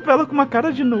mundo olhou pra ela com uma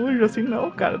cara de nojo, assim,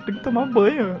 não, cara, tem que tomar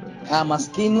banho. Ah, mas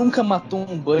quem nunca matou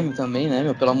um banho também, né,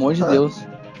 meu? Pelo amor de Deus.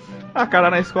 Ah,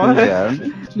 cara, na escola...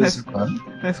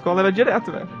 Na escola era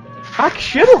direto, velho. Ah, que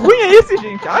cheiro ruim é esse,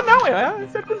 gente? Ah, não, é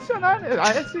esse ar-condicionado.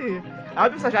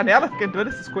 Abre essa janela, fica entrando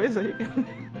essas coisas aí.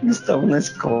 Estava na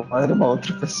escola, era uma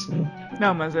outra pessoa.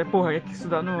 Não, mas porra, é que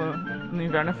estudar no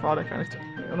inverno é foda, cara.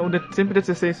 Eu sempre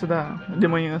detestei estudar de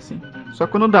manhã, assim. Só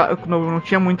quando não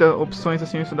tinha muitas opções,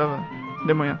 assim, eu estudava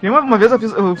de manhã. E uma vez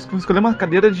eu escolhi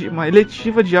uma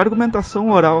eletiva de argumentação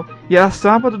oral. E era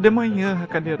sábado de manhã a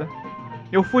cadeira.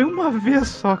 Eu fui uma vez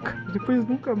só, cara. Depois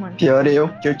nunca mais. Pior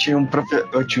que eu tinha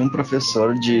um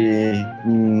professor de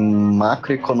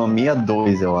macroeconomia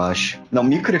 2, eu acho. Não,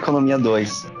 microeconomia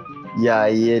 2. E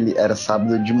aí ele era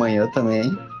sábado de manhã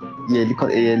também. E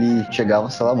ele chegava,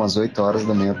 sei lá, umas 8 horas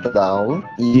da manhã pra dar aula.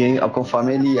 E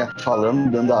conforme ele ia falando,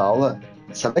 dando a aula,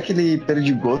 sabe aquele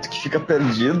perdigoto que fica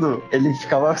perdido? Ele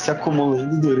ficava se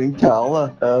acumulando durante a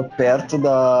aula perto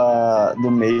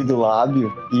do meio do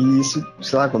lábio. E isso,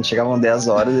 sei lá, quando chegavam 10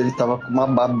 horas, ele tava com uma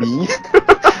babinha.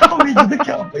 À medida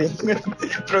que a aula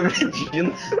ia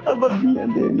progredindo, a babinha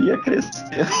dele ia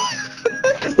crescendo.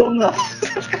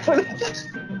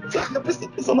 Só fica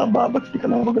prestando atenção na baba que fica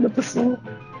na boca da pessoa.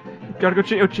 Pior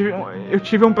que eu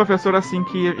tive um professor assim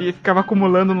que ficava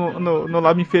acumulando no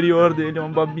lábio inferior dele uma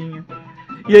babinha.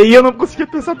 E aí eu não conseguia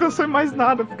prestar atenção em mais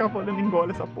nada, eu ficava olhando,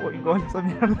 engole essa porra, engole essa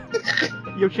merda.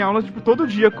 E eu tinha aula, tipo, todo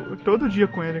dia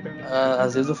com ele, cara.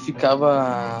 Às vezes eu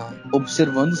ficava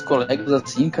observando os colegas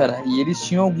assim, cara, e eles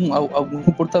tinham alguns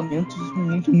comportamentos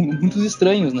muito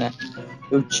estranhos, né?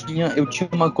 Eu tinha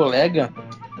uma colega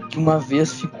que uma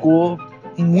vez ficou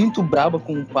muito braba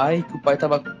com o pai, que o pai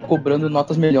tava cobrando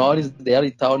notas melhores dela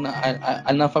e tal,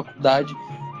 ali na faculdade,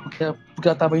 porque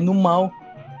ela tava indo mal.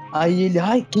 Aí ele,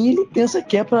 quem ele pensa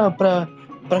que é pra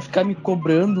ficar me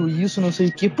cobrando isso, não sei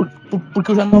o que,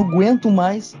 porque eu já não aguento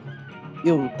mais.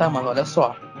 Tá, mas olha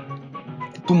só,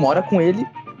 tu mora com ele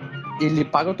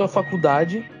paga a tua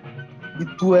faculdade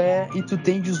e tu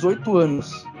tem 18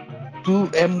 anos. Tu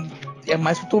é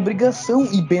mais que tua obrigação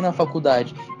ir bem na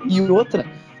faculdade. E outra,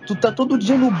 tu tá todo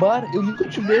dia no bar, eu nunca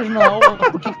te vejo na aula.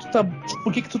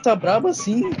 Por que tu tá bravo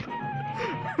assim?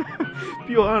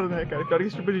 Pior, né, cara? Pior que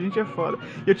esse tipo de gente é foda.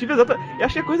 Eu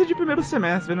achei coisa de primeiro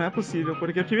semestre, não é possível.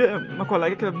 Porque eu tive uma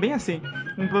colega que era bem assim.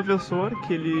 Um professor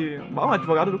que ele... um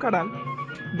advogado do caralho.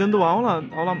 Dando aula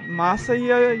massa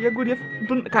e a guria...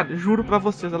 Cara, juro pra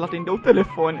vocês, ela atendeu o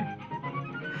telefone.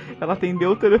 Ela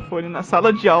atendeu o telefone na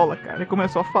sala de aula, cara. E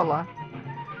começou a falar.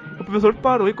 O professor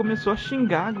parou e começou a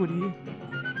xingar a guria.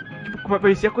 Tipo,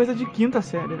 parecia coisa de quinta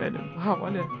série, velho.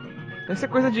 Olha... Essa é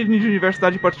coisa de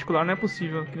universidade particular, não é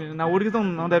possível. Na URGS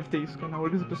não deve ter isso, cara. Na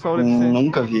URGS o pessoal deve ser...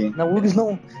 Nunca vi. Na URGS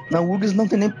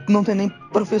não tem nem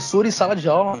professor em sala de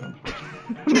aula, mano.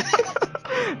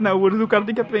 Na URGS o cara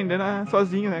tem que aprender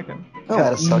sozinho, né, cara?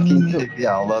 Cara, só quem teve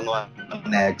aula no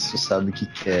anexo sabe o que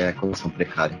é a condição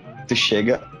precária. Tu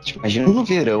chega, tipo, imagina no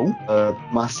verão,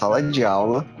 uma sala de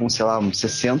aula com, sei lá,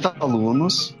 60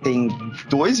 alunos, tem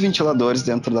 2 ventiladores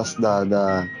dentro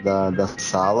da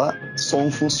sala,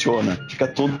 som funciona. Fica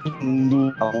todo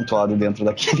mundo amontoado dentro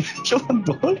daquele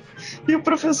ventilador e o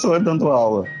professor dando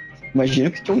aula. Imagina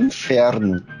o que é um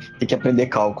inferno. Tem que aprender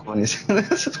cálculo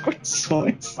nessas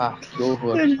condições. Ah, que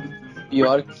horror.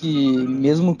 Pior que,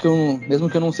 mesmo que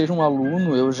eu não seja um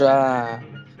aluno, eu já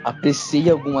apreciei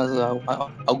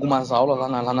algumas aulas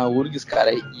lá na URGS,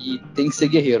 cara, e tem que ser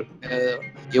guerreiro.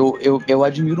 Eu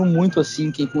admiro muito,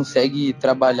 assim, quem consegue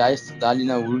trabalhar e estudar ali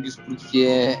na URGS,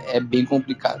 porque é bem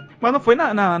complicado. Mas não foi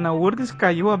na URGS que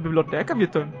caiu a biblioteca,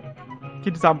 Vitor? Que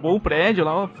desabou o prédio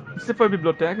lá? Você foi a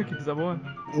biblioteca que desabou?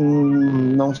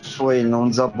 Não foi, não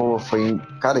desabou.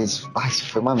 Cara, isso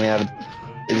foi uma merda.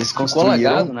 Eles construíram...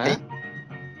 Ficou alagado, né?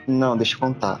 Não, deixa eu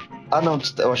contar. Não,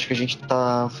 eu acho que a gente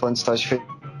tá falando de histórias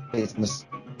diferentes, mas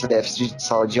déficit de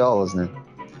sala de aulas, né?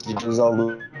 E os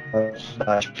alunos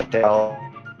pra ter aulas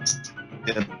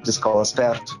dentro de escolas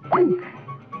perto.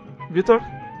 Vitor?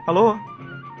 Alô?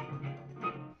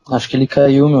 Acho que ele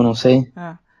caiu, não sei.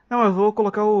 Não, eu vou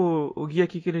colocar o Gui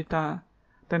aqui que ele tá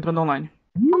entrando online.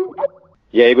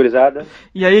 E aí, gurizada?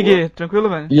 E aí, Gui? Tranquilo,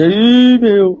 velho? E aí,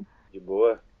 meu? De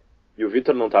boa. E o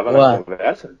Vitor não tava na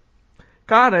conversa?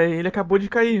 Cara, ele acabou de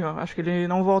cair, ó. Acho que ele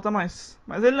não volta mais.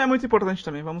 Mas ele não é muito importante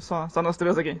também, vamos só nós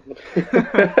três aqui.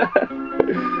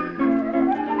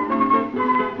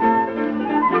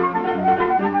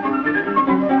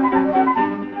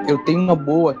 Eu tenho uma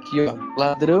boa aqui, ó.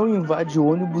 Ladrão invade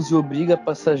ônibus e obriga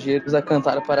passageiros a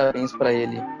cantar parabéns pra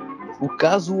ele. O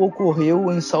caso ocorreu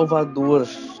em Salvador,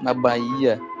 na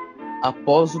Bahia.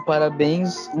 Após o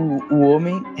parabéns, o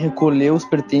homem recolheu os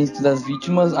pertences das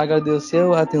vítimas,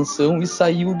 agradeceu a atenção e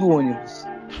saiu do ônibus.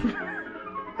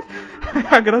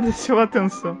 Agradeceu a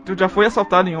atenção. Tu já foi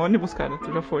assaltado em ônibus, cara?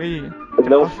 Tu já foi...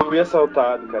 Não fui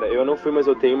assaltado, cara. Eu não fui, mas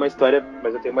eu tenho uma história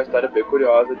bem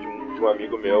curiosa de um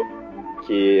amigo meu,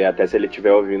 que até se ele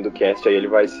estiver ouvindo o cast aí ele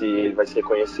vai se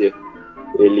reconhecer.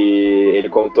 Ele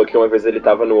contou que uma vez ele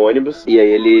tava no ônibus e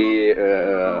aí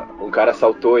um cara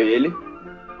assaltou ele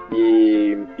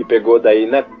e pegou daí,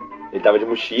 né? Ele tava de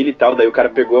mochila e tal, daí o cara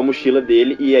pegou a mochila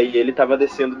dele e aí ele tava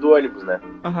descendo do ônibus, né?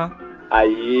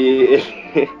 Aí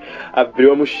ele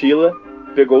abriu a mochila,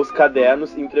 pegou os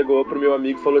cadernos, entregou pro meu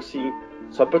amigo e falou assim: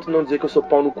 só pra tu não dizer que eu sou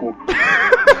pau no cu.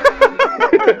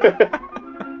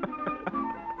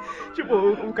 Tipo,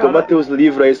 o cara... Toma teus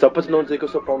livros aí só pra tu não dizer que eu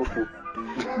sou pau no cu.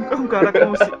 Um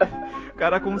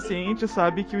cara consciente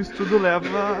sabe que o estudo leva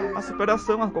à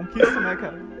superação, à conquista, né,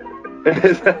 cara?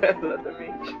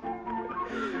 Exatamente.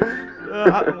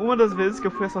 Uma das vezes que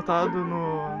eu fui assaltado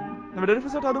Na verdade eu fui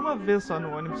assaltado uma vez só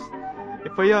no ônibus. E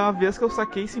foi a vez que eu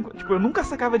saquei 50... Tipo, eu nunca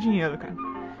sacava dinheiro, cara.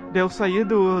 Daí eu saí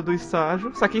do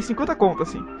estágio, saquei 50 conto,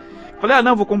 assim. Falei,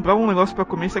 não, vou comprar um negócio pra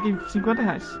comer e saquei 50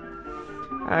 reais.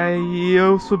 Aí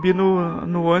eu subi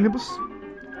no ônibus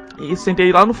e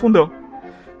sentei lá no fundão.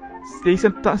 E aí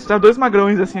sentaram 2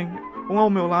 magrões, assim, um ao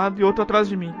meu lado e outro atrás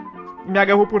de mim. Me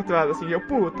agarrou por trás, assim, e eu,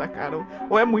 puta, cara,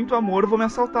 ou é muito amor ou vou me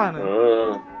assaltar, né?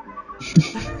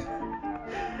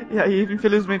 E aí,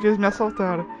 infelizmente, eles me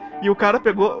assaltaram. E o cara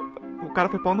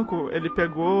foi pau no cu. Ele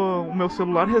pegou o meu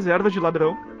celular reserva de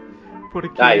ladrão.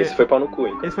 Porque... esse foi pau no cu,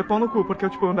 então. Esse foi pau no cu, porque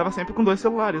eu andava sempre com 2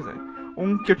 celulares, né?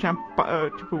 Um que eu tinha,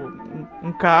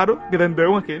 um caro,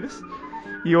 grandão aqueles,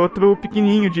 e outro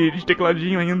pequenininho, de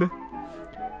tecladinho ainda.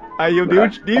 Aí eu dei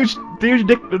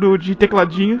o de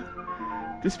tecladinho,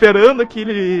 esperando que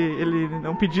ele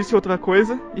não pedisse outra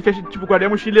coisa, e guardei a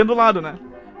mochila do lado, né?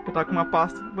 Eu tava com uma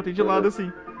pasta, botei de lado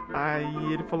assim.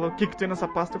 Aí ele falou, o que tem nessa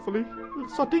pasta? Eu falei,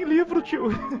 só tem livro, tio.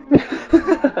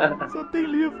 Só tem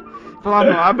livro. Ele falou,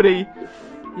 meu, abre aí.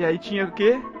 E aí tinha o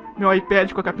quê? Meu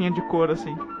iPad com a capinha de couro,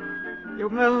 assim. Eu,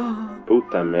 não.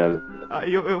 Puta merda.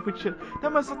 Aí eu fui tirar.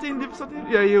 Não, mas só tem livro, só tem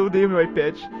livro. E aí eu dei o meu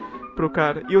iPad pro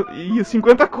cara. E os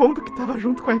 50 conto que tava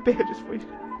junto com o iPad. Foi...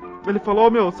 Ele falou,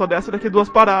 meu, só desce daqui 2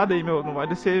 paradas aí, meu. Não vai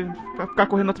descer, vai ficar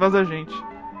correndo atrás da gente.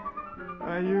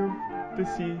 Aí eu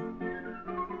desci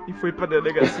e fui pra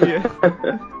delegacia.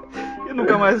 E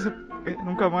nunca mais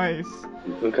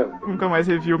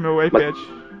revi o meu iPad.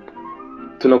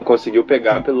 Mas tu não conseguiu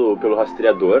pegar pelo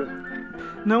rastreador?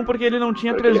 Não, porque ele não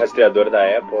tinha... Aquele rastreador da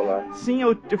Apple lá. Sim,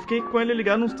 eu fiquei com ele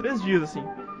ligado uns 3 dias, assim.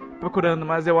 procurando,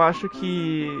 mas eu acho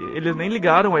que eles nem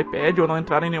ligaram o iPad ou não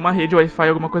entraram em nenhuma rede Wi-Fi,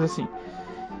 alguma coisa assim.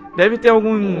 Deve ter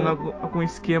algum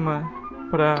esquema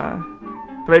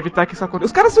pra evitar que isso aconteça.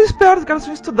 Os caras são espertos, os caras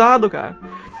são estudados, cara.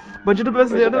 Bandido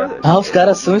brasileiro... Os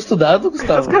caras são estudados,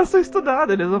 Gustavo? Os caras são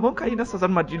estudados, eles não vão cair nessas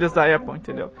armadilhas da Apple,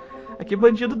 entendeu? Aqui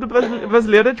bandido do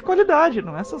brasileiro é de qualidade,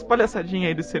 não é essas palhaçadinhas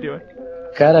aí do exterior.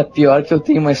 Cara, pior que eu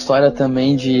tenho uma história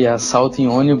também de assalto em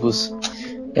ônibus.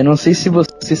 Eu não sei se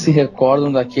vocês se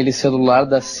recordam daquele celular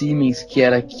da Siemens, que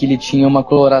ele tinha uma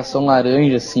coloração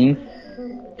laranja, assim.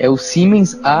 É o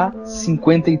Siemens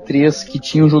A53, que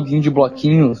tinha um joguinho de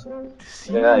bloquinhos.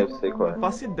 Sim, eu sei qual é. Não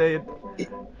faço ideia.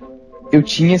 Eu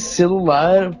tinha esse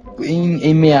celular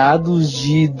em meados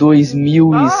de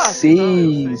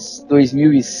 2006,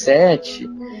 2007.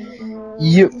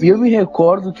 E eu me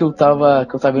recordo que eu tava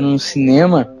indo no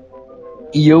cinema.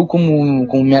 E eu,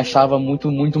 como me achava muito,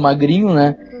 muito magrinho,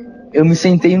 né? Eu me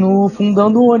sentei no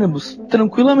fundão do ônibus,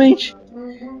 tranquilamente.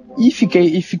 E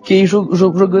fiquei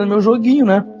jogando meu joguinho,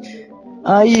 né?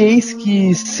 Aí eis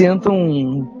que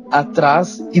sentam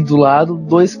atrás e do lado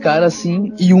 2 caras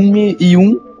assim, e um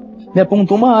me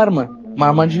apontou uma arma.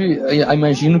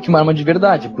 Imagino que uma arma de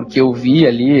verdade, porque eu vi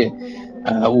ali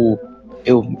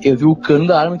eu vi o cano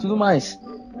da arma e tudo mais.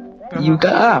 Uhum. E o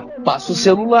cara, passa o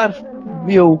celular.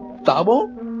 E eu, tá bom,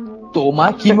 toma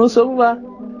aqui meu celular.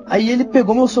 Aí ele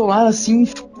pegou meu celular assim,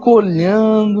 ficou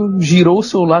olhando, girou o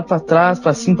celular pra trás,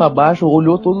 pra cima, pra baixo,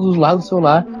 olhou todos os lados do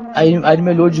celular. Aí ele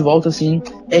me olhou de volta assim,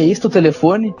 é esse teu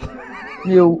telefone?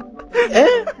 E eu,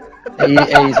 é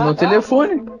esse meu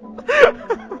telefone.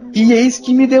 E eis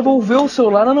que me devolveu o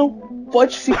celular. Não,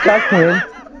 pode ficar com ele.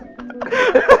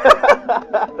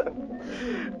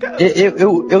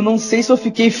 Eu não sei se eu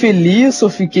fiquei feliz ou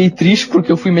fiquei triste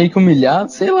porque eu fui meio que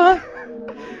humilhado, sei lá.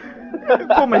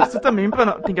 Pô, mas isso também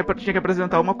tinha que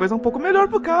apresentar uma coisa um pouco melhor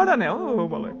pro cara, né? Ô,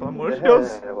 Malai, pelo amor de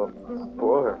Deus.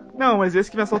 Porra. Não, mas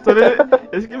esse que me assaltou,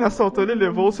 ele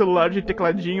levou o celular de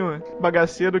tecladinho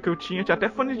bagaceiro que eu tinha. Tinha até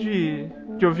fone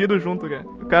de ouvido junto, cara.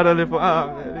 O cara levou...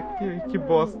 velho, que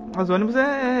bosta. Mas o ônibus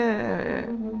é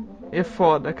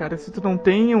foda, cara. Se tu não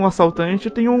tem um assaltante,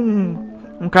 tem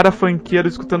um cara funkeiro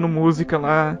escutando música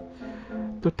lá.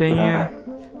 Tu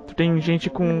tem gente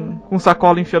com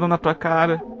sacola enfiando na tua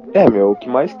cara. O que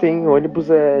mais tem em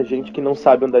ônibus é gente que não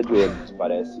sabe andar de ônibus.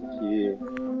 Parece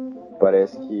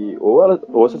que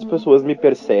ou essas pessoas me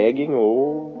perseguem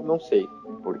ou não sei.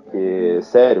 Porque,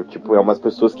 sério, tipo, é umas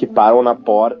pessoas que param na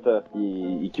porta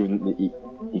e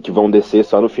que vão descer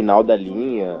só no final da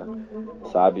linha,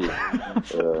 sabe?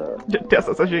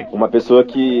 Detesta essa gente. Uma pessoa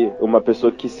que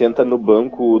senta no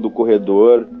banco do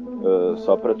corredor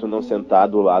só pra tu não sentar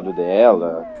do lado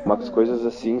dela. Umas coisas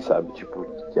assim, sabe? Tipo,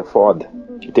 que é foda.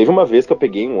 Teve uma vez que eu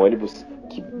peguei um ônibus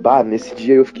que, nesse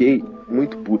dia eu fiquei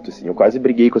muito puto, assim. Eu quase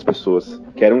briguei com as pessoas.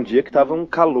 Que era um dia que tava um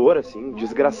calor, assim,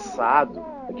 desgraçado.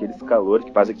 Aqueles calor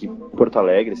que faz aqui em Porto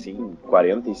Alegre, assim,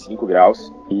 45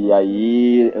 graus. E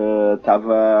aí eu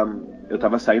tava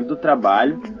saindo do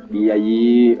trabalho e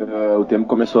aí o tempo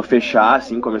começou a fechar,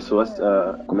 assim, começou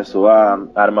a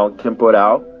armar um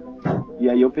temporal. E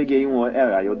aí eu peguei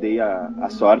aí eu dei a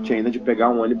sorte ainda de pegar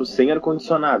um ônibus sem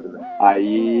ar-condicionado, né?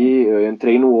 Aí eu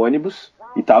entrei no ônibus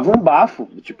e tava um bafo,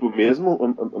 tipo, mesmo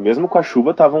com a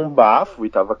chuva tava um bafo e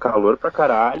tava calor pra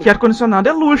caralho. Que ar-condicionado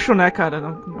é luxo, né, cara?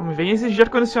 Não me vem exigir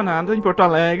ar-condicionado em Porto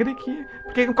Alegre,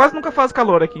 porque quase nunca faz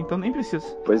calor aqui, então nem precisa.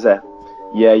 Pois é.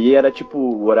 E aí era tipo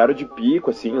o horário de pico,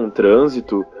 assim, um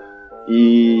trânsito.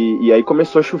 E aí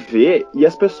começou a chover e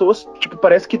as pessoas, tipo,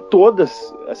 parece que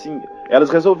todas, assim, elas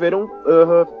resolveram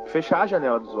fechar a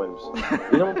janela dos ônibus.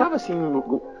 E não tava assim,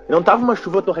 não tava uma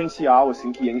chuva torrencial,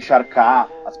 assim, que ia encharcar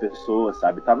as pessoas,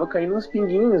 sabe? Tava caindo uns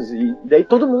pinguinhos e daí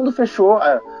todo mundo fechou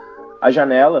a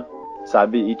janela,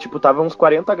 sabe? E tipo, tava uns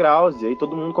 40 graus e aí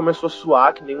todo mundo começou a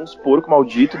suar que nem uns porcos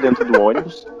malditos dentro do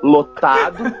ônibus,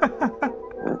 lotado.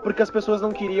 Porque as pessoas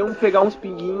não queriam pegar uns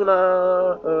pinguinhos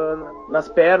nas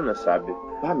pernas, sabe?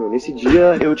 Nesse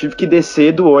dia eu tive que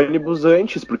descer do ônibus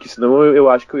antes, porque senão eu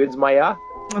acho que eu ia desmaiar.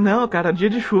 Não, cara, dia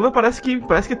de chuva parece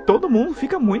que todo mundo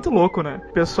fica muito louco, né?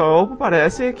 O pessoal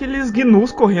parece aqueles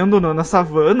gnus correndo na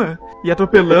savana e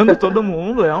atropelando todo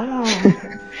mundo,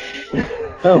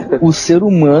 Não, o ser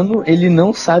humano, ele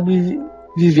não sabe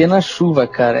viver na chuva,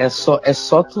 cara. É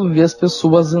só tu ver as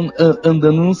pessoas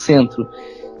andando no centro.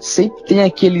 Sempre tem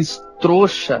aqueles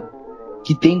trouxa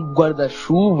que tem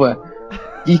guarda-chuva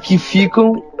e que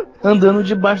ficam andando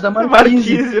debaixo da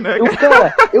marquise. Né?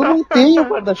 Eu não tenho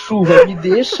guarda-chuva, me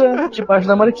deixa debaixo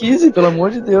da marquise, pelo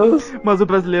amor de Deus. Mas o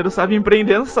brasileiro sabe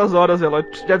empreender nessas horas, ela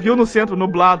já viu no centro,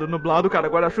 nublado, cara,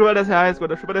 guarda-chuva R$10,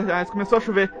 guarda-chuva R$10, começou a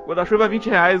chover, guarda-chuva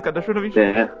R$20, guarda-chuva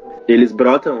R$20. Eles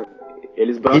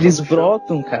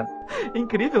brotam, cara. É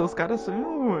incrível, os caras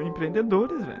são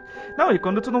empreendedores, velho. Não, e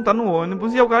quando tu não tá no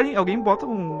ônibus e alguém bota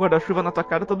um guarda-chuva na tua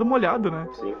cara todo molhado, né?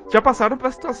 Sim. Já passaram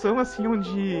pra situação assim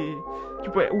onde,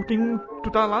 tipo,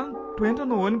 tu tá lá, tu entra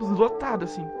no ônibus lotado,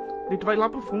 assim. Daí tu vai lá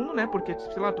pro fundo, né? Porque,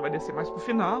 sei lá, tu vai descer mais pro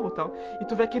final e tal. E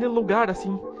tu vê aquele lugar,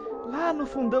 assim, lá no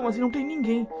fundão, assim, não tem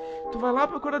ninguém. Tu vai lá à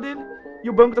procura dele e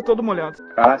o banco tá todo molhado.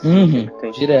 Ah, sim. Tem.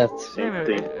 Direto.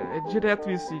 É direto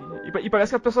isso. E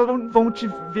parece que as pessoas vão te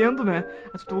vendo, né?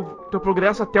 Teu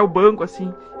progresso até o banco,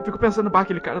 assim. Eu fico pensando,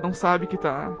 aquele cara não sabe que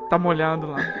tá molhado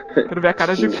lá. Quero ver a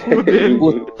cara de cu dele.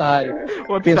 Otário.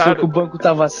 Pensou que o banco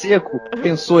tava seco?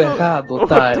 Pensou errado,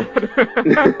 otário.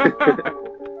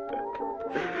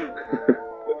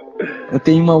 Eu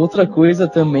tenho uma outra coisa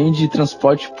também de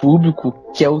transporte público,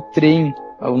 que é o trem.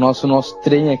 O nosso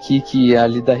trem aqui, que é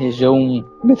ali da região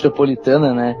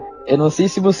metropolitana, né? Eu não sei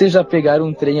se vocês já pegaram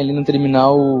um trem ali no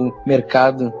terminal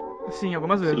Mercado. Sim,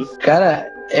 algumas vezes. Cara,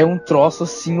 é um troço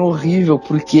assim horrível,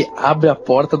 porque abre a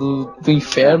porta do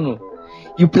inferno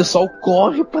e o pessoal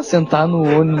corre pra sentar no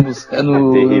ônibus,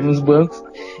 nos bancos.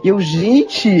 E eu,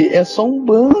 gente, é só um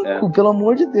banco, pelo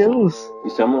amor de Deus.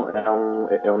 Isso é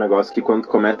um negócio que quando tu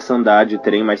começa a andar de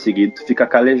trem mais seguido, tu fica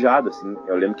calejado, assim.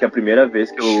 Eu lembro que a primeira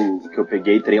vez que eu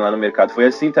peguei trem lá no mercado foi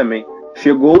assim também.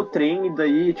 Chegou o trem e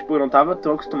daí, tipo, eu não tava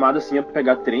tão acostumado assim a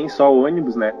pegar trem, só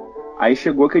ônibus, né? Aí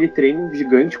chegou aquele trem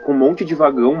gigante com um monte de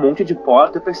vagão, um monte de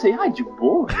porta. Eu pensei, de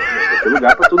boa, tem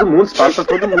lugar pra todo mundo, espaço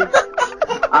pra todo mundo.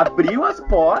 Abriu as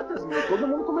portas, todo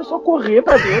mundo começou a correr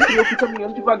pra dentro e eu fui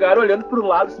caminhando devagar, olhando pro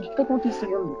lado, assim, o que tá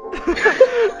acontecendo?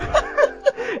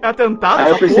 É atentado?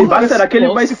 Aí eu pensei, será que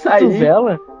ele vai sair?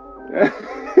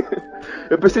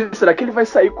 Eu pensei, será que ele vai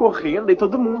sair correndo? E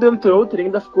todo mundo entrou, o trem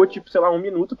ainda ficou, tipo, sei lá, 1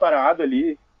 minuto parado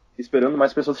ali, esperando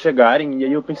mais pessoas chegarem. E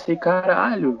aí eu pensei,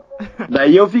 caralho.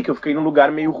 Daí eu vi que eu fiquei num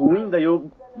lugar meio ruim, daí eu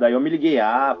me liguei,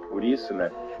 por isso, né?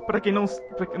 Pra quem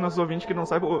nossos ouvintes que não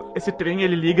sabem, esse trem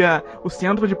ele liga o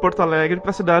centro de Porto Alegre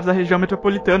pra cidades da região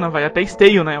metropolitana, vai até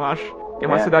Esteio, né, eu acho. É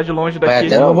uma cidade longe daqui. Vai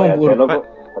até Novo Hamburgo.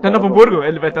 Até Novo Hamburgo?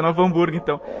 Ele vai até Novo Hamburgo,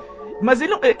 então. Mas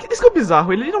ele não. Isso que é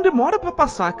bizarro, ele não demora pra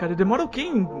passar, cara. Ele demora o quê?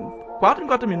 Em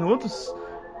 4 minutos?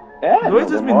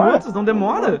 2 minutos, não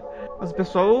demora. Mas o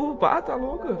pessoal, tá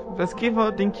louco. Parece que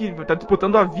tá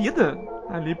disputando a vida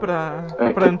ali pra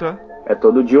entrar. É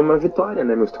todo dia uma vitória,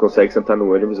 né? Mas tu consegue sentar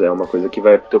no ônibus, é uma coisa que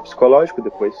vai pro teu psicológico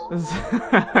depois.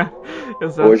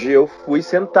 Exato. Hoje eu fui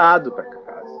sentado pra casa.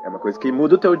 É uma coisa que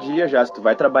muda o teu dia já. Se tu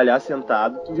vai trabalhar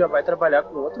sentado, tu já vai trabalhar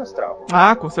com outro astral.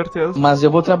 Com certeza. Mas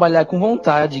eu vou trabalhar com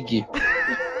vontade, Gui.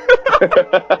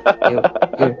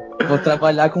 eu vou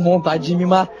trabalhar com vontade de me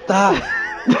matar.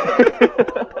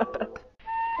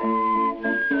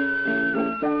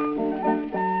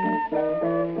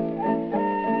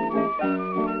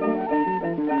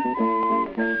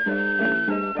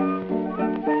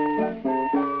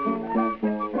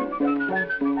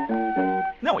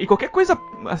 Não, e qualquer coisa,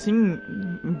 assim,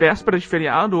 véspera de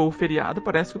feriado ou feriado,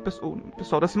 parece que o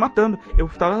pessoal tá se matando.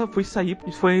 Fui sair,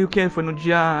 foi o quê? Foi no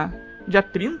dia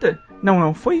 30?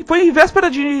 Não, foi véspera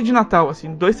de Natal,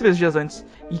 assim, 2-3 dias antes.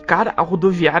 E, cara, a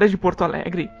rodoviária de Porto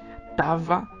Alegre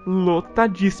tava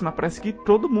lotadíssima. Parece que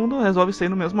todo mundo resolve sair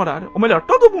no mesmo horário. Ou melhor,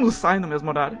 todo mundo sai no mesmo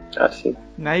horário. Sim.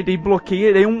 Né? E daí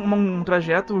bloqueia, daí um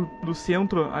trajeto do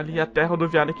centro ali até a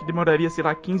rodoviária que demoraria, sei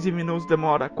lá, 15 minutos,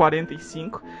 demora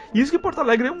 45. Isso que Porto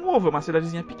Alegre é um ovo, é uma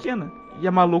cidadezinha pequena. E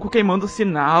é maluco queimando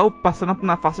sinal, passando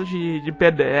na faixa de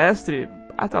pedestre.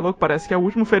 Tá louco, parece que é o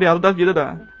último feriado da vida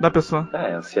da pessoa.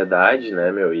 É ansiedade,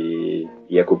 né, meu? E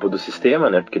é culpa do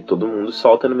sistema, né? Porque todo mundo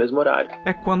solta no mesmo horário.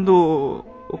 É quando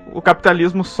o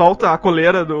capitalismo solta a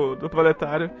coleira do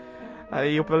proletário.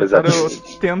 Aí o proletário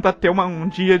tenta ter um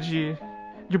dia de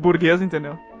burguês,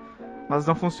 entendeu? Mas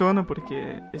não funciona,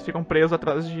 porque eles ficam presos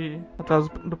atrás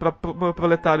do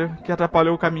proletário que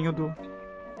atrapalha o caminho do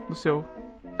seu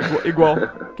igual.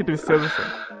 Que tristeza, sabe?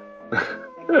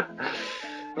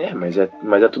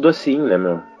 Mas é tudo assim, né,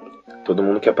 meu? Todo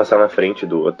mundo quer passar na frente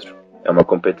do outro. É uma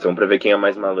competição pra ver quem é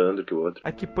mais malandro que o outro.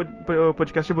 Aqui o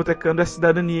podcast Botecando é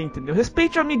cidadania, entendeu?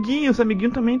 Respeite o amiguinho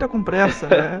também tá com pressa,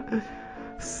 né?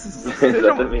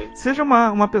 Seja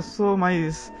uma pessoa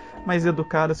mais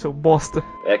educada, seu bosta.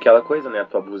 É aquela coisa, né? A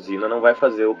tua buzina não vai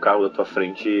fazer o carro da tua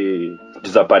frente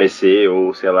desaparecer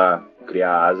ou, sei lá,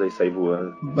 criar asa e sair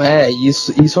voando.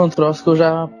 Isso é um troço que eu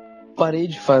já parei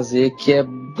de fazer, que é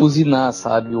buzinar,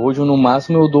 sabe? Hoje, no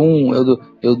máximo, eu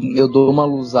dou uma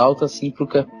luz alta, assim, pro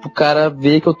cara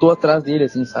ver que eu tô atrás dele,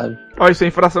 assim, sabe? Ó, isso é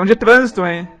infração de trânsito,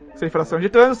 hein? Isso é infração de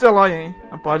trânsito, Eloy, hein?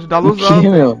 Não pode dar luz alta,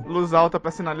 meu? Luz alta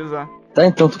pra sinalizar. Tá,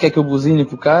 então tu quer que eu buzine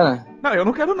pro cara? Não, eu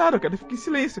não quero nada, eu quero ficar em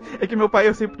silêncio. É que meu pai,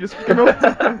 eu sempre disse porque meu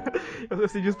eu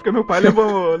sempre disse porque meu pai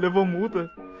levou multa,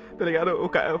 tá ligado? O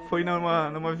cara foi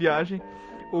numa viagem,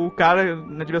 o cara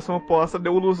na direção oposta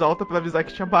deu luz alta pra avisar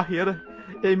que tinha barreira.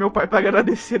 E aí meu pai, pra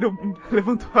agradecer,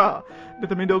 levantou ele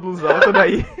também deu luz alta,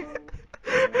 daí...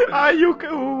 Aí o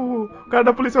cara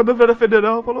da Polícia Rodoviária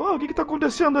Federal falou, o que tá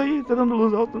acontecendo aí? Tá dando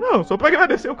luz alta? Não, só pra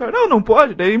agradecer o cara. Não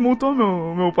pode. Daí multou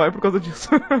meu pai por causa disso.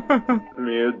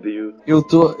 Meu Deus.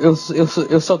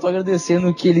 Eu só tô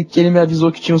agradecendo que ele me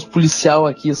avisou que tinha uns policial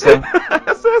aqui, só.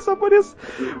 É só por isso.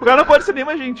 O cara não pode ser nem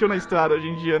mais gentil na estrada hoje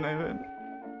em dia, né, velho?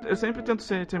 Eu sempre tento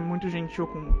ser muito gentil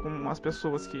com as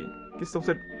pessoas que estão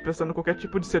prestando qualquer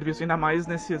tipo de serviço, ainda mais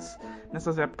nessas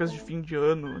épocas de fim de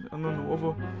ano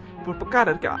novo.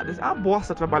 Cara, é uma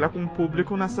bosta trabalhar com o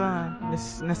público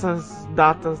nessas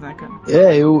datas, né, cara?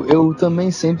 Eu também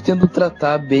sempre tento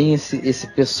tratar bem esse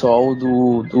pessoal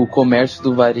do comércio,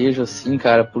 do varejo, assim,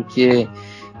 cara, porque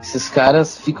esses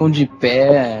caras ficam de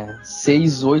pé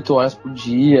 6, 8 horas por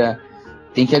dia,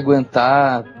 tem que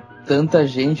aguentar tanta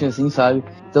gente, assim, sabe?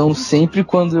 Então, sempre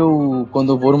quando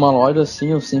eu vou numa loja,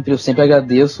 assim, eu sempre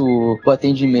agradeço o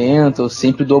atendimento, eu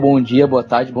sempre dou bom dia, boa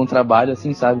tarde, bom trabalho,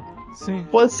 assim, sabe? Sim.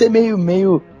 Pode ser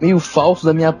meio falso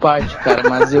da minha parte, cara,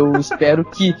 mas eu espero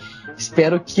que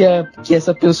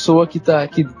essa pessoa que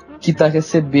tá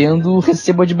recebendo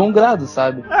receba de bom grado,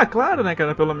 sabe? Ah, claro, né,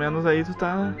 cara? Pelo menos aí tu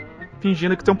tá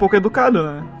fingindo que tu é um pouco educado,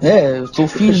 né? Eu tô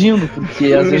fingindo,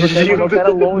 porque às vezes eu quero mandar o cara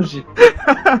longe.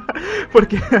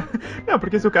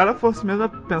 Porque se o cara fosse mesmo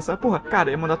pensar, porra, cara,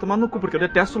 ia mandar tomar no cu, porque eu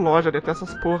detesto loja, eu detesto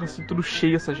essas porras, assim, tudo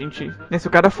cheio, essa gente. Né, se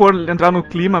o cara for entrar no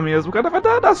clima mesmo, o cara vai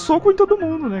dar soco em todo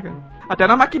mundo, né, cara? Até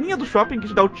na maquininha do shopping que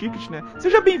te dá o ticket, né?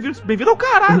 Seja bem-vindo ao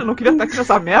caralho, eu não queria estar aqui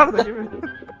nessa merda aqui, velho.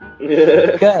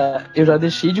 Cara, eu já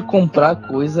deixei de comprar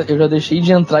coisa, eu já deixei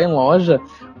de entrar em loja,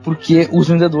 porque os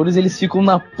vendedores, eles ficam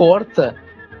na porta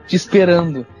te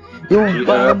esperando.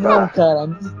 Não, cara,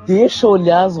 me deixa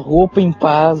olhar as roupas em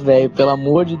paz, velho, pelo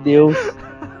amor de Deus.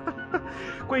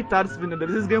 Coitados desses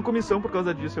vendedores, eles ganham comissão por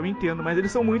causa disso, eu entendo, mas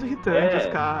eles são muito irritantes,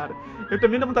 cara. Eu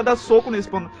também dá vontade de dar soco nesse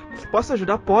pano. Posso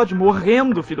ajudar? Pode,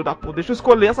 morrendo, filho da puta. Deixa eu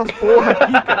escolher essas porra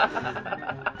aqui, cara.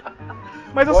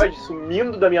 Mas pode,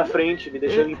 sumindo da minha frente, me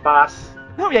deixando em paz.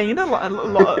 Não, e ainda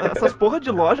essas porra de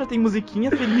loja tem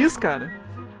musiquinha feliz, cara.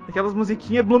 Aquelas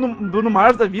musiquinhas Bruno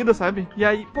Mars da vida, sabe? E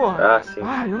aí, porra,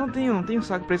 eu não tenho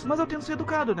saco pra isso, mas eu tento ser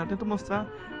educado, né? Eu tento mostrar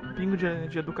um pingo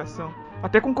de educação.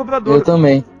 Até com o cobrador. Eu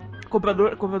também.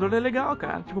 Cobrador é legal,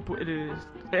 cara. Tipo,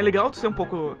 é legal tu ser um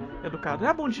pouco educado.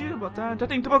 Bom dia, boa tarde. Já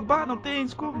tem troco? Não tem,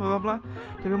 desculpa, blá blá.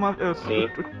 Teve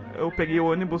eu peguei o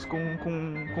ônibus com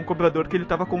um cobrador que ele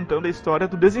tava contando a história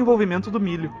do desenvolvimento do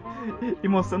milho. E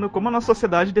mostrando como a nossa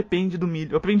sociedade depende do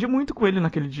milho. Eu aprendi muito com ele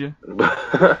naquele dia.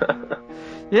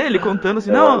 E aí, ele contando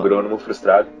assim, não... um agrônomo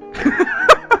frustrado.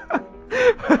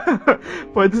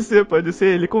 Pode ser.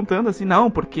 Ele contando assim,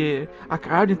 não, porque a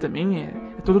carne também é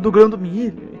tudo do grão do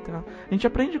milho e tal. A gente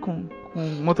aprende com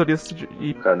motoristas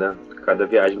e... Cada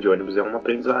viagem de ônibus é um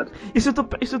aprendizado. E se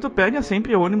tu pega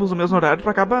sempre ônibus no mesmo horário, tu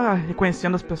acaba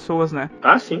reconhecendo as pessoas, né?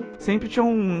 Ah, sim. Sempre tinha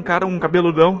um cara, um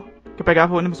cabeludão, que eu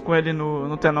pegava ônibus com ele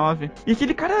no T9. E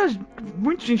aquele cara era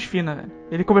muito gente fina, velho.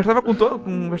 Ele conversava com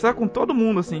todo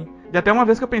mundo, assim. E até uma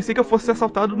vez que eu pensei que eu fosse ser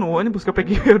assaltado no ônibus, que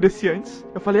eu desci antes.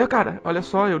 Eu falei, cara, olha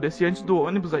só, eu desci antes do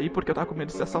ônibus aí porque eu tava com medo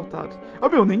de ser assaltado.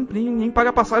 Nem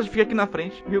paga passagem, fica aqui na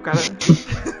frente. Viu, cara?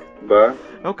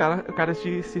 O cara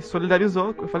se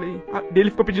solidarizou. Eu falei, ele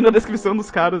ficou pedindo a descrição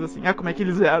dos caras, assim, como é que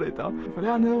eles eram e tal. Eu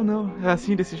falei, não, é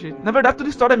assim, desse jeito. Na verdade, tudo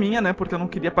história minha, né, porque eu não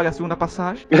queria pagar a segunda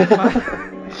passagem.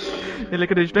 Mas ele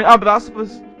acreditou. Abraço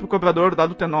pro cobrador lá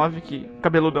do T9,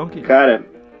 cabeludão que... Cara,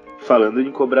 falando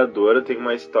em cobrador, eu tenho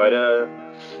uma história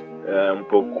um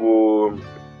pouco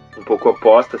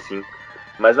oposta, assim.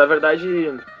 Mas, na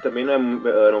verdade, também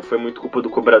não foi muito culpa do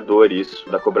cobrador isso,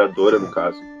 da cobradora, no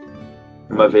caso.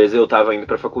 Uma vez eu tava indo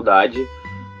pra faculdade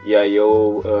e aí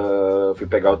eu fui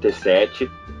pegar o T7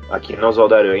 aqui no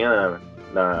Oswaldo Aranha,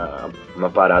 na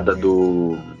parada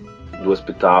do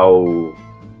hospital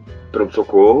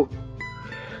pronto-socorro.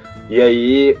 E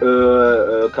aí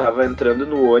eu tava entrando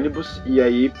no ônibus e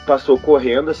aí passou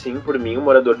correndo assim por mim um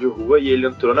morador de rua e ele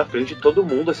entrou na frente de todo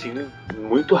mundo assim,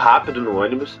 muito rápido no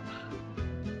ônibus.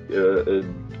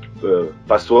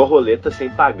 Passou a roleta sem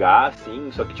pagar, assim,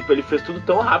 só que tipo, ele fez tudo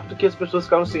tão rápido que as pessoas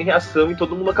ficaram sem reação e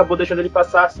todo mundo acabou deixando ele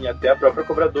passar, assim, até a própria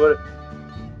cobradora.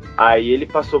 Aí ele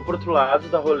passou pro outro lado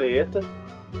da roleta,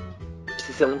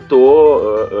 se sentou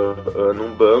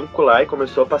num banco lá e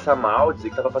começou a passar mal,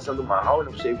 dizer que tava passando mal,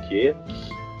 não sei o quê.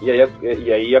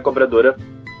 E aí a cobradora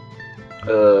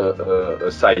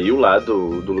saiu lá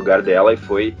do lugar dela e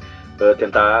foi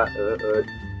tentar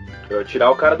tirar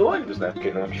o cara do ônibus, né?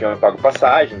 Porque não tinha pago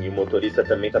passagem e o motorista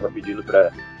também tava pedindo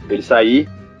pra ele sair.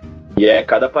 E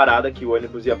cada parada que o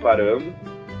ônibus ia parando,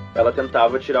 ela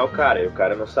tentava tirar o cara, e o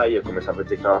cara não saía, começava a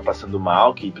dizer que tava passando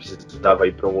mal, que precisava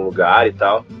ir pra algum lugar e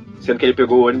tal, sendo que ele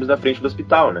pegou o ônibus na frente do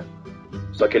hospital, né?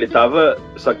 Só que ele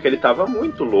tava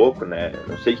muito louco, né?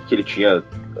 Não sei o que ele tinha,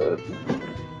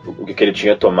 o que ele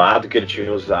tinha tomado, o que ele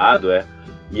tinha usado,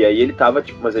 E aí ele tava,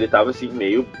 mas ele tava assim,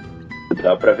 meio,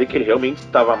 dava pra ver que ele realmente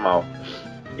estava mal.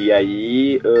 E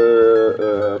aí,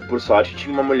 por sorte,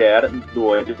 tinha uma mulher do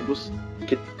ônibus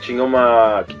que tinha um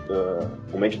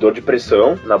medidor de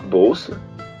pressão na bolsa,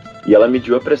 e ela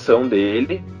mediu a pressão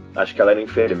dele, acho que ela era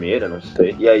enfermeira, não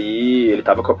sei, e aí ele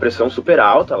tava com a pressão super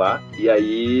alta lá, e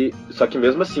aí, só que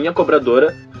mesmo assim a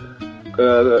cobradora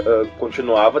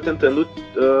continuava tentando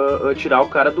tirar o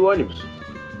cara do ônibus,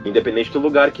 independente do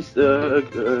lugar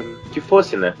que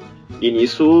fosse, né, e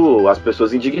nisso as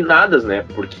pessoas indignadas, né,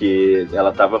 porque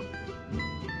ela tava,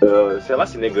 sei lá,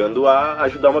 se negando a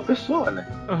ajudar uma pessoa, né.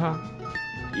 Aham.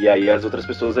 E aí as outras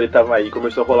pessoas ali estavam aí,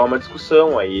 começou a rolar uma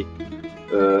discussão aí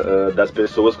das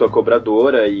pessoas com a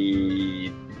cobradora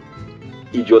e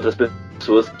de outras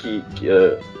pessoas que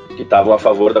estavam a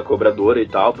favor da cobradora e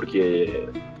tal, porque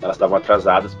elas estavam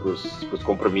atrasadas pros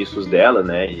compromissos dela,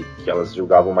 né, e que elas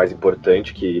julgavam mais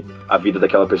importante que a vida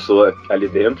daquela pessoa ali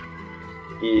dentro.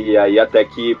 E aí até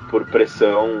que por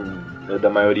pressão da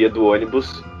maioria do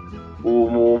ônibus,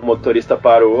 o motorista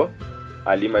parou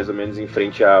ali mais ou menos em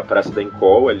frente à Praça da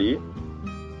Encol ali,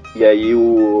 e aí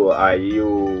o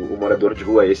morador de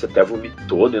rua esse até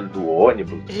vomitou dentro do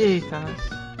ônibus. Eita.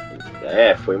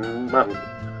 Foi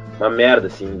uma merda,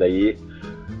 assim, daí...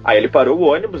 Aí ele parou o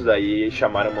ônibus, daí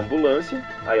chamaram uma ambulância,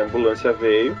 aí a ambulância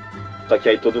veio, só que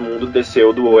aí todo mundo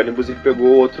desceu do ônibus e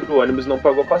pegou outro ônibus e não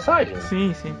pagou passagem, né?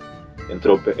 Sim.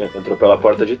 Entrou pela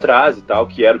porta de trás e tal,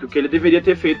 que era o que ele deveria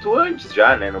ter feito antes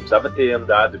já, né? Não precisava ter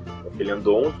andado, ele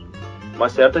andou uma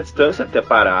certa distância até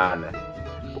parar, né?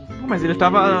 Mas ele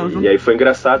tava junto. E aí foi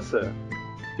engraçado essa...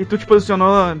 E tu te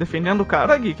posicionou defendendo o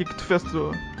cara, Gui? O que tu fez?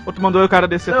 Ou tu mandou o cara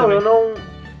descer também?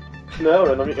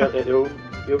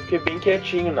 Eu fiquei bem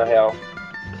quietinho, na real.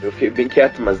 Eu fiquei bem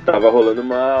quieto, mas tava rolando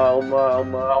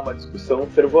uma discussão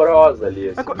fervorosa ali.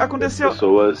 Assim, aconteceu... As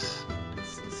pessoas...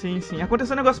 Sim.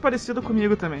 Aconteceu um negócio parecido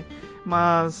comigo também.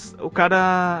 Mas o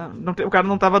cara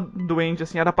não tava doente,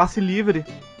 assim, era passe livre.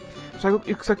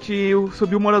 Só que eu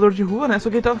subi o morador de rua, né? Só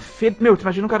que ele tava Meu, tu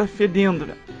imagina o cara fedendo,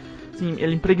 velho. Assim,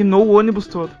 ele impregnou o ônibus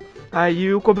todo.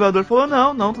 Aí o cobrador falou,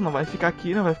 não, tu não vai ficar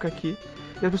aqui, não vai ficar aqui.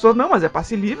 E as pessoas, não, mas é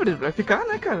passe livre, vai ficar,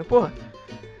 né, cara? Porra.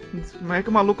 Como é que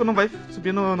o maluco não vai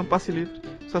subir no passe livre?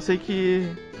 Só sei que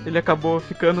ele acabou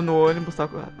ficando no ônibus, tá,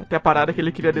 até a parada que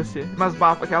ele queria descer. Mas,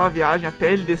 aquela viagem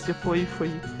até ele descer foi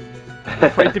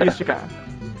triste, cara.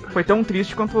 Foi tão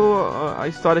triste quanto a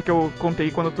história que eu contei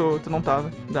quando tu não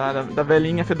tava. Da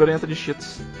velhinha fedorenta de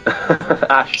Cheetos.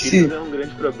 Cheetos é um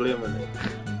grande problema, né?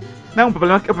 Não, o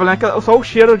problema é que só o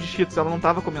cheiro de Cheetos, ela não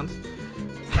tava comendo.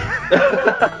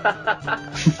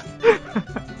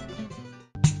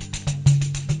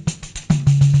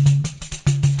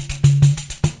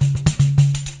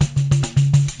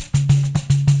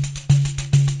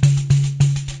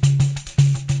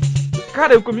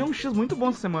 Cara, eu comi um X muito bom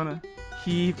essa semana.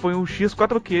 Que foi um X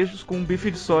 4 queijos com bife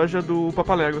de soja do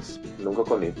Papaléguas. Nunca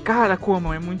comi. Cara,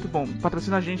 comam, é muito bom.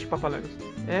 Patrocina a gente, Papaléguas.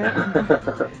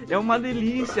 É uma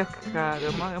delícia, cara.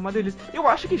 É uma delícia. Eu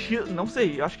acho que X, não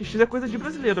sei, eu acho que X é coisa de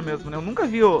brasileiro mesmo, né? Eu nunca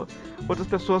vi outras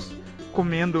pessoas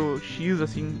comendo X,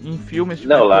 assim, em filmes.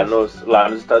 Tipo, não, lá nos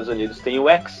Estados Unidos tem o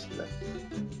X, né?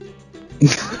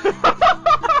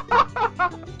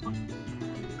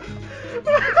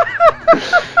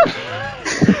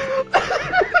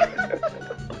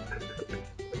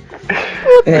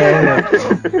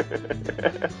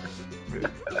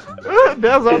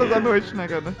 10 horas da noite, né,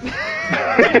 cara?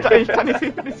 A gente tá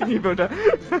nesse nível já.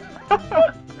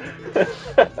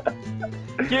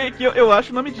 Que eu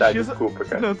acho o nome de X... Desculpa,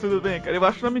 cara. Não, tudo bem, cara. Eu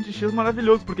acho o nome de X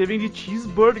maravilhoso, porque vem de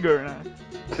cheeseburger, né?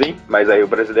 Sim, mas aí o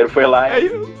brasileiro foi lá e... Aí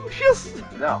o X...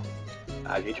 Não,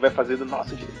 a gente vai fazer do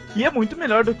nosso jeito. E é muito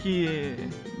melhor do que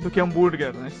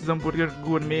hambúrguer, né? Esses hambúrguer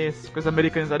gourmet, essas coisas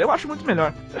americanizadas. Eu acho muito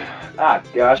melhor.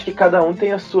 Eu acho que cada um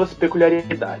tem as suas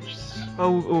peculiaridades.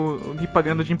 O Gui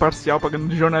pagando de imparcial, pagando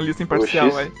de jornalista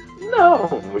imparcial, velho.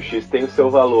 Não, o X tem o seu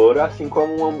valor, assim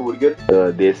como um hambúrguer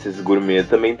desses gourmet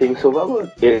também tem o seu valor.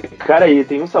 Cara, e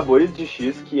tem uns sabores de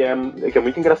X que é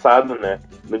muito engraçado, né?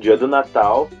 No dia do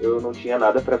Natal, eu não tinha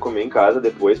nada pra comer em casa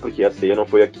depois, porque a ceia não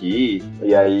foi aqui.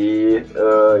 E aí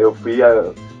eu fui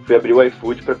abrir o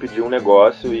iFood pra pedir um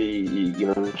negócio e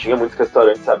não tinha muitos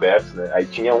restaurantes abertos, né? Aí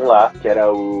tinha um lá, que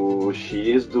era o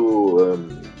X do...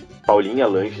 Paulinha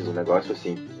Lanches, um negócio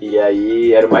assim. E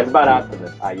aí era o mais barato,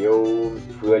 né? Aí eu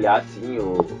fui olhar assim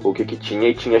o que tinha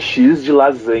e tinha X de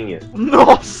lasanha.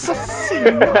 Nossa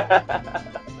senhora!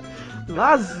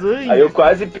 Lasanha! Aí eu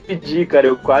quase pedi, cara,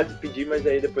 mas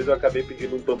aí depois eu acabei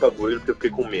pedindo um Pampa Burger porque eu fiquei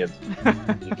com medo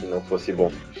de que não fosse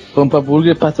bom. Pampa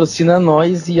Burger patrocina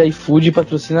nós e iFood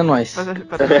patrocina nós.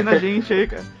 Patrocina a gente aí,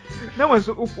 cara. Não, mas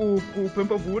o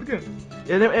Pampa Burger,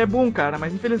 ele é bom, cara,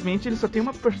 mas infelizmente ele só tem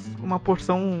uma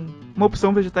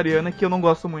opção vegetariana que eu não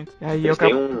gosto muito. E aí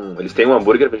eles têm um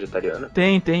hambúrguer vegetariano?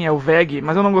 Tem, é o veg,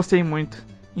 mas eu não gostei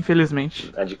muito.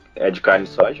 Infelizmente. É de carne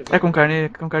de soja? É com carne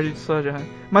de soja.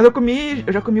 Mas eu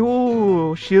já comi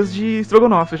o X de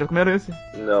estrogonofe, já comeram esse?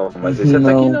 Não, mas esse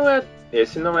até que não é.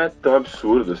 Esse não é tão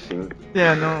absurdo assim.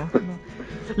 Não.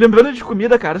 Lembrando de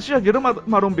comida, cara, vocês já viram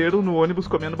marombeiro no ônibus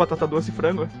comendo batata doce e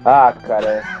frango? Ah,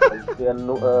 cara,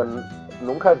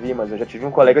 nunca vi, mas eu já tive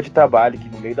um colega de trabalho que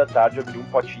no meio da tarde abriu um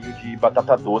potinho de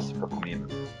batata doce pra comer.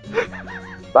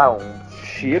 Um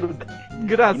cheiro...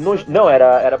 Não,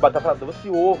 era batata doce e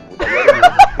ovo. Daí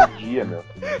era dia, meu.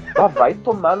 Vai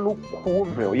tomar no cu,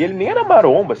 meu. E ele nem era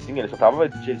maromba, assim, ele só tava,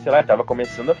 sei lá, tava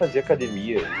começando a fazer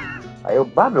academia. Aí eu,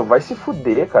 meu, vai se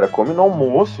fuder, cara. Come no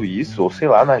almoço isso, ou sei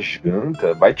lá, na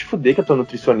janta. Vai te fuder que a tua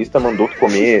nutricionista mandou tu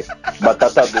comer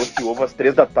batata doce e ovo às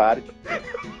 3 da tarde.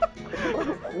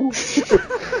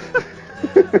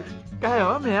 Cara, é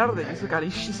uma merda isso, cara.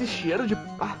 Esse cheiro de...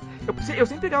 Eu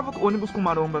sempre pegava ônibus com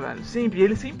maromba, velho. Sempre.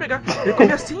 Ele sempre pegava... Ele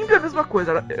comia sempre a mesma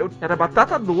coisa. Era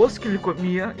batata doce que ele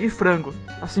comia e frango.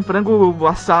 Assim, frango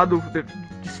assado,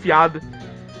 desfiado.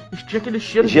 E tinha aquele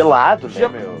cheiro... Gelado, né,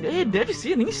 meu? Deve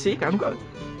ser, nem sei, cara. Nunca...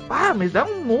 Mas dá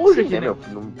um nojo aqui, né? Meu,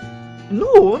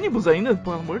 No ônibus ainda,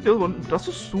 pelo amor de Deus, um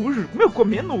troço sujo. Meu,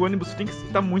 comer no ônibus, você tem que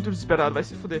estar muito desesperado, vai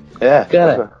se fuder.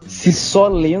 Cara, se só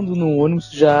lendo no ônibus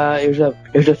eu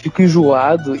já fico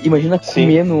enjoado, imagina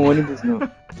comer no ônibus, não.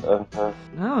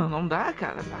 Não dá,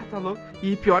 cara. Tá louco.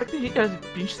 E pior que tem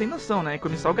gente sem noção, né?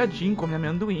 Come salgadinho, come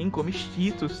amendoim, come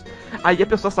Cheetos. Aí a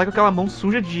pessoa sai com aquela mão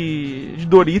suja de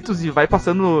Doritos e vai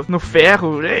passando no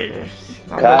ferro.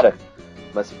 Cara...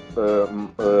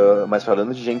 Mas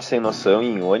falando de gente sem noção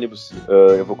em ônibus,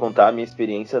 eu vou contar a minha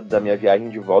experiência da minha viagem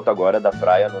de volta agora da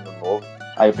praia no Ano Novo.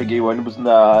 Aí eu peguei o ônibus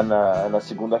na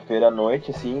segunda-feira à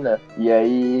noite, assim, né? E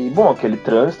aí, bom, aquele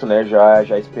trânsito, né,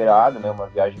 já esperado, né? Uma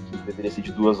viagem que deveria ser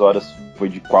de 2 horas, foi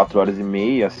de 4 horas e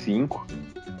meia, 5.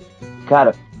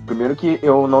 Cara, primeiro que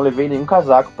eu não levei nenhum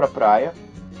casaco pra praia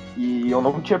e eu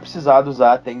não tinha precisado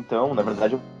usar até então. Na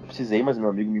verdade eu precisei, mas meu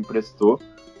amigo me emprestou.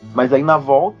 Mas aí na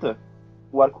volta...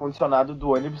 o ar-condicionado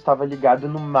do ônibus estava ligado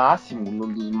no máximo,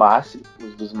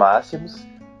 dos máximos,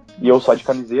 e eu só de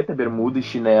camiseta, bermuda e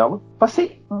chinelo.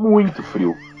 Passei muito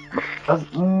frio.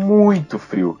 Muito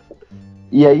frio.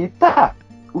 E aí,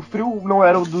 o frio não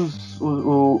era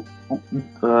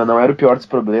não era o pior dos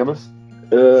problemas.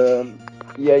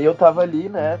 E aí eu tava ali,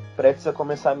 né, prestes a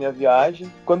começar a minha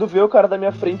viagem, quando veio o cara da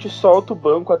minha frente solta o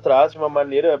banco atrás de uma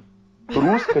maneira...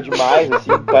 brusca demais,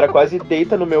 assim, o cara quase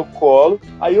deita no meu colo.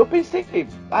 Aí eu pensei,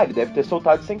 ele deve ter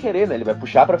soltado sem querer, né? Ele vai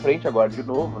puxar pra frente agora de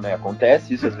novo, né?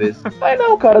 Acontece isso às vezes. Aí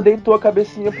não, o cara deitou a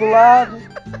cabecinha pro lado,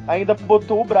 ainda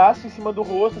botou o braço em cima do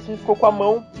rosto, assim, ficou com a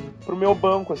mão pro meu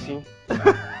banco, assim.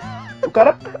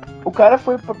 O cara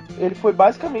foi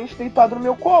basicamente deitado no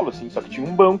meu colo, assim, só que tinha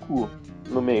um banco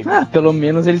no meio. Pelo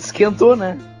menos ele esquentou,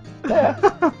 né?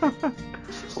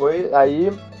 Foi,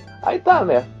 aí tá,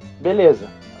 né?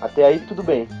 Beleza. Até aí tudo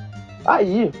bem.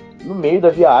 Aí, no meio da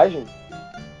viagem,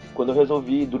 quando eu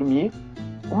resolvi dormir,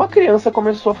 uma criança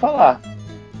começou a falar.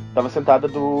 Tava sentada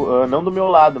não do meu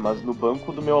lado, mas no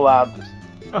banco do meu lado.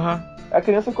 Uhum. A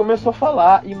criança começou a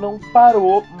falar e não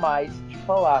parou mais de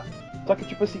falar. Só que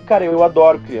tipo assim, cara, eu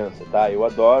adoro criança, tá? Eu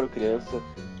adoro criança.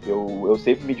 Eu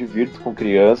sempre me divirto com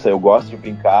criança, eu gosto de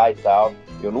brincar e tal.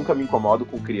 Eu nunca me incomodo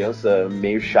com criança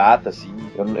meio chata, assim.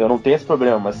 Eu não tenho esse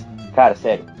problema, mas, cara,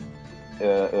 sério.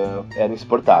 Era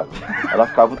insuportável. Ela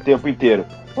ficava o tempo inteiro.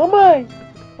 Ô mãe,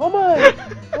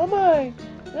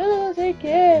 não sei o que.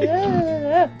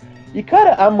 E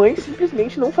cara, a mãe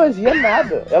simplesmente não fazia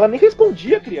nada. Ela nem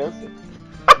respondia a criança.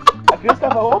 A criança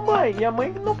ficava, ô mãe, e a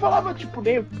mãe não falava tipo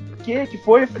nem o que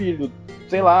foi, filho,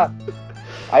 sei lá.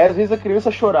 Aí às vezes a criança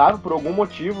chorava por algum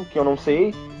motivo que eu não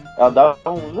sei. Ela dava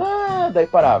daí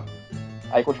parava.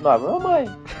 Aí continuava, mãe,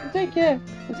 não sei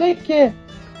o que.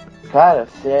 Cara,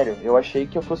 sério, eu achei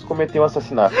que eu fosse cometer um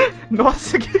assassinato.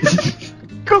 Nossa, que...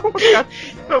 Como, cara?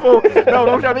 Tá bom, não,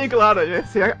 vamos já bem claro,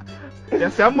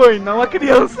 essa é a mãe, não a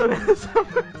criança, né?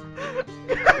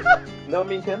 Não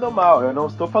me entendam mal, eu não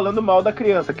estou falando mal da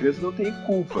criança, a criança não tem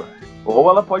culpa. Ou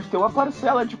ela pode ter uma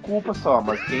parcela de culpa só,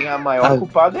 mas quem é a maior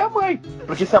culpada é a mãe.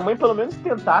 Porque se a mãe pelo menos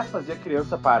tentasse fazer a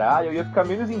criança parar, eu ia ficar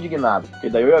menos indignado. Porque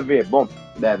daí eu ia ver, bom,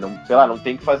 né, não, sei lá, não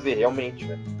tem que fazer realmente,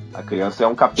 né? A criança é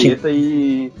um capeta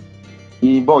e,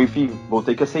 bom, enfim, vou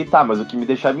ter que aceitar. Mas o que me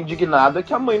deixava indignado é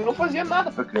que a mãe não fazia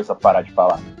nada pra criança parar de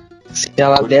falar. Se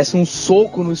ela desse um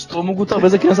soco no estômago,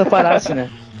 talvez a criança parasse, né?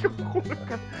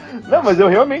 Não, mas eu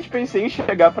realmente pensei em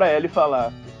chegar pra ela e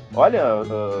falar, olha,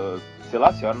 sei lá,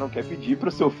 a senhora não quer pedir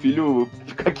pro seu filho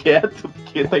ficar quieto,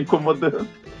 porque tá incomodando.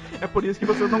 É por isso que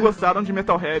vocês não gostaram de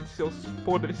Metalhead, seus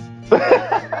podres.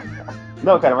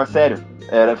 Não, cara, mas sério,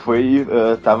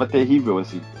 tava terrível,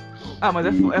 assim. Ah, mas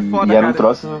é foda, e era cara. um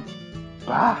troço...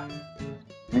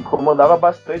 me incomodava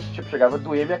bastante, tipo, chegava a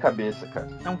doer minha cabeça, cara.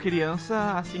 Não,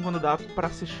 criança, assim, quando dá pra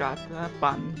ser chata,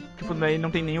 pá, tipo, daí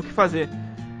não tem nem o que fazer.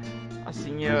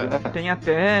 Assim, tem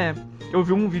até... Eu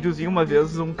vi um videozinho uma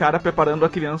vez, um cara preparando a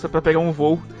criança pra pegar um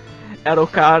voo. Era o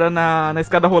cara na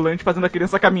escada rolante fazendo a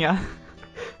criança caminhar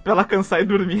pra ela cansar e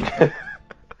dormir.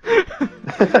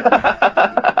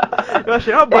 Eu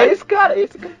achei uma baita... Esse cara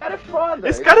é foda.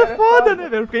 Esse cara é foda, né,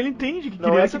 velho? Porque ele entende que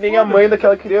não criança é que nem foda. a mãe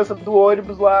daquela criança do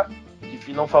ônibus lá,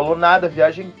 que não falou nada a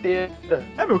viagem inteira.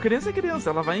 Criança é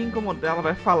criança, ela vai incomodar, ela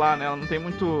vai falar, né? Ela não tem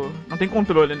muito... Não tem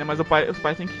controle, né? Mas os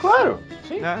pais têm que... Claro,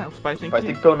 sim. Né? Os pais têm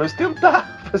que pelo menos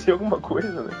tentar fazer alguma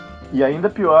coisa, né? E ainda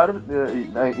pior,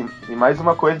 e mais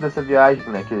uma coisa dessa viagem,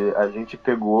 né? Que a gente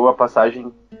pegou a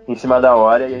passagem em cima da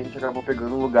hora e a gente acabou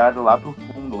pegando um lugar lá pro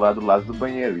fundo, lá do lado do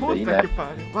banheiro. Puta e daí, né? Que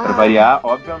pariu. Pra variar,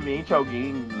 obviamente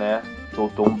alguém, né?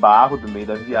 Soltou um barro do meio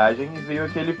da viagem e veio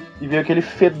aquele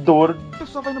fedor. A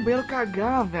pessoa vai no banheiro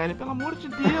cagar, velho. Pelo amor de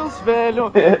Deus,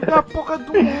 velho. É a porra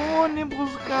do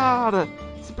ônibus, cara.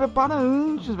 Se prepara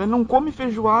antes, velho. Não come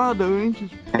feijoada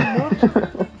antes. Pelo amor de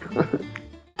Deus.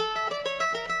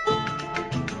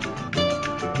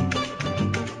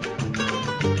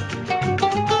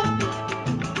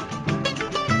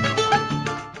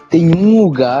 Tem um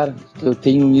lugar que eu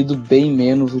tenho ido bem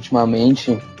menos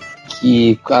ultimamente,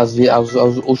 que a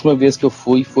última vez que eu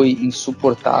fui foi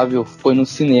insuportável, foi no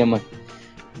cinema.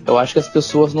 Eu acho que as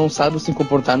pessoas não sabem se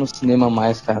comportar no cinema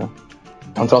mais, cara.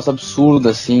 É um troço absurdo,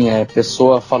 assim,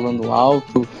 pessoa falando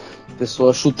alto,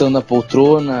 pessoa chutando a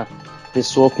poltrona,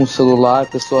 pessoa com celular,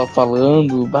 pessoa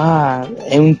falando,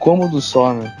 é um incômodo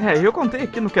só, né? Eu contei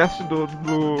aqui no cast do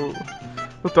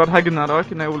Thor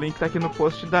Ragnarok, né, o link tá aqui no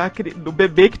post do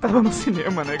bebê que tava no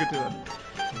cinema, né,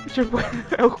 tipo,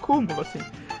 é o cúmulo, assim.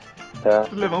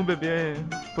 Levar um bebê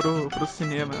pro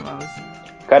cinema, mas...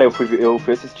 Cara, eu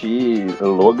fui assistir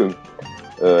Logan.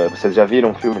 Vocês já viram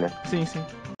o filme, né? Sim.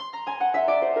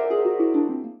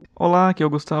 Olá, aqui é o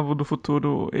Gustavo do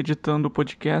Futuro editando o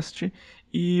podcast.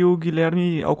 E o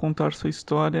Guilherme, ao contar sua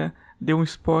história, deu um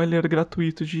spoiler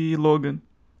gratuito de Logan.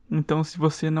 Então, se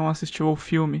você não assistiu ao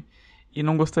filme e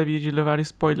não gostaria de levar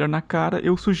spoiler na cara,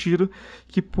 eu sugiro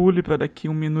que pule para daqui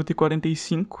 1 minuto e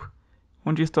 45,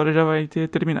 onde a história já vai ter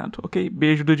terminado, ok?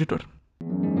 Beijo do editor.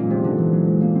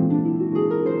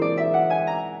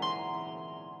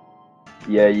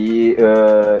 E aí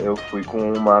eu fui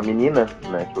com uma menina,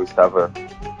 né, que eu estava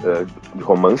de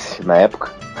romance na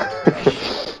época.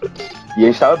 E a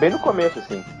gente estava bem no começo,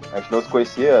 assim. A gente não se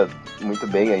conhecia muito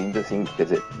bem ainda, assim, quer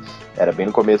dizer, era bem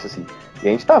no começo, assim. E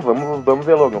a gente vamos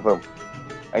ver Logan, vamos.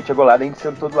 A gente chegou lá, a gente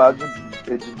sentou do lado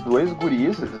de 2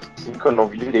 guris, assim, que eu não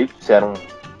vi direito se eram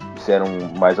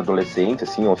mais adolescentes,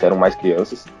 assim, ou se eram mais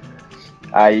crianças.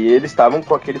 Aí eles estavam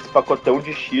com aqueles pacotão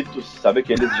de Cheetos, sabe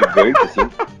aqueles gigantes, assim?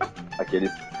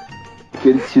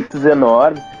 Aqueles Cheetos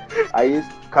enormes. Aí eles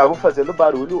ficavam fazendo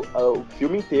barulho o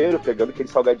filme inteiro, pegando aquele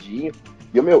salgadinho.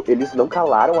 E eles não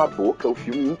calaram a boca o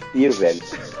filme inteiro, velho.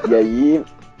 E aí...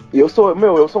 eu sou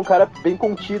um cara bem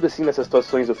contido, assim, nessas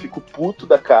situações. Eu fico puto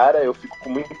da cara, eu fico com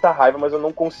muita raiva, mas eu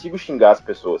não consigo xingar as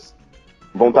pessoas.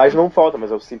 Vontade não falta, mas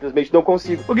eu simplesmente não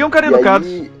consigo. O Gui é um cara educado.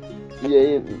 E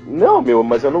aí... Não,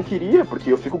 mas eu não queria,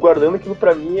 porque eu fico guardando aquilo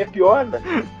pra mim e é pior, né?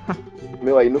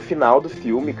 Aí no final do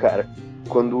filme, cara,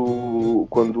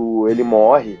 quando ele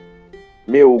morre,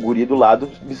 o guri do lado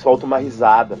me solta uma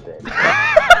risada, velho.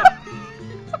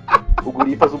 O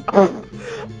guri faz um...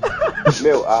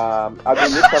 a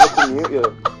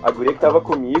guria que tava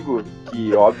comigo,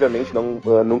 que obviamente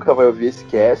nunca vai ouvir esse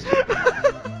cast,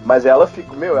 mas ela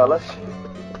ficou, ela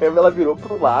virou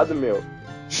pro lado,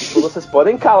 tipo, vocês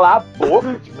podem calar a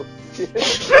boca, tipo,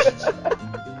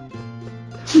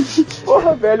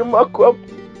 Porra, velho,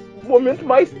 o momento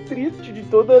mais triste de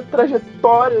toda a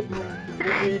trajetória do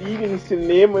guri no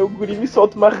cinema é o guri me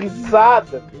solta uma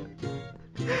risada.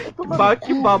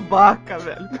 Que babaca,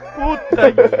 velho.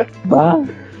 Puta que...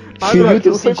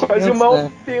 Aquilo foi quase uma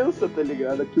ofensa, tá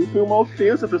ligado? Aquilo foi uma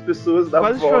ofensa pras pessoas da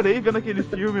Quase volta. chorei vendo aquele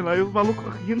filme lá e os malucos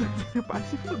rindo. Vai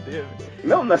se fuder, velho.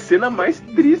 Não, na cena mais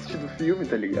triste do filme,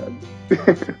 tá ligado?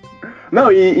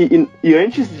 Não, e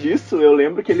antes disso, eu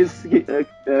lembro que eles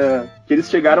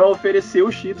chegaram a oferecer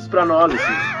os Cheetos pra nós,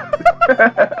 assim.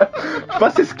 Tipo,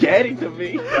 vocês querem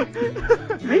também?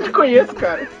 Nem te conheço,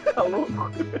 cara. Tá louco?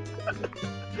 Que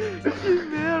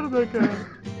merda,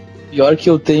 cara. Pior que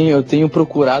eu tenho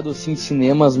procurado, assim,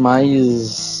 cinemas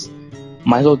mais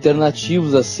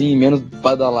alternativos, assim, menos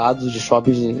badalados de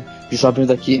shoppings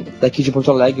daqui de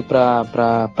Porto Alegre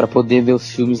pra poder ver os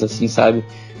filmes, assim, sabe?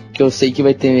 Que eu sei que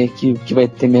vai ter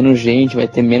menos gente, vai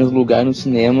ter menos lugar no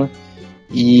cinema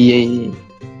e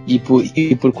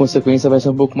por consequência vai ser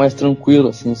um pouco mais tranquilo,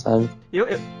 assim, sabe?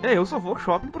 Eu só vou ao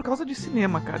shopping por causa de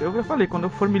cinema, cara. Eu já falei, quando eu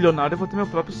for milionário eu vou ter meu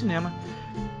próprio cinema.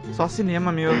 Só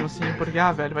cinema mesmo, assim, porque,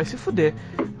 velho, vai se fuder.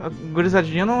 A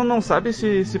gurizadinha não sabe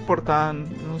se portar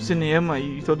no cinema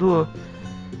e todo...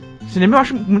 Cinema eu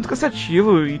acho muito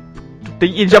cansativo e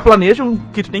eles já planejam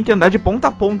que tu tem que andar de ponta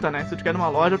a ponta, né? Se tu quer numa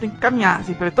loja, eu tenho que caminhar,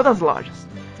 assim, pra ver todas as lojas.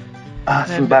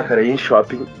 Sim, cara, ir em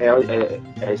shopping é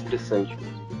estressante.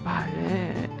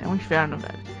 É um inferno,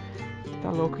 velho. Tá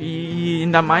louco. E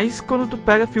ainda mais quando tu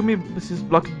pega filme, esses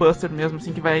blockbusters mesmo,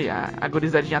 assim, que vai a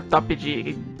gurizadinha top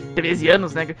de 13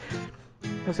 anos, né?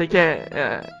 Eu sei que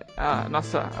a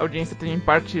nossa audiência tem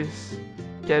partes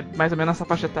que é mais ou menos essa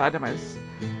faixa etária, mas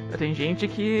tem gente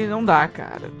que não dá,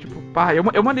 cara. Tipo,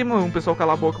 eu mandei um pessoal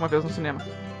calar a boca uma vez no cinema.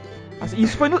 Assim,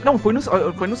 isso foi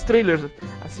nos trailers,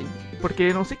 assim,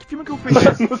 porque não sei que filme que eu fui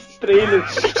ver. Nos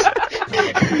trailers.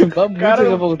 Tá muito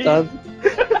revoltado.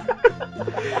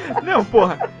 Não,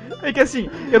 porra. É que assim,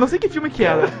 eu não sei que filme que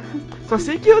era. Só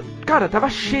sei que cara, tava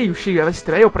cheio. Era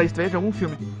estreia ou pré-estreia de algum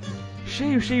filme.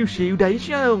 Cheio. Daí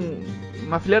tinha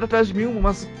uma fileira atrás de mim,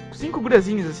 umas 5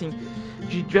 guriazinhas, assim.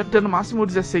 Devia ter no máximo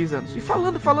 16 anos. E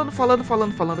falando. Eu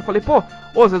falei,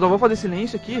 vocês não vão fazer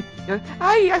silêncio aqui?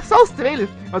 É só os trailers.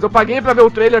 Mas eu paguei pra ver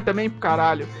o trailer também, pro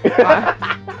caralho.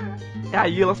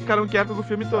 Aí elas ficaram quietas o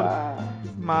filme todo.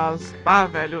 Mas,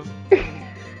 velho...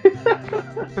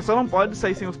 O pessoal não pode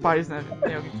sair sem os pais, né?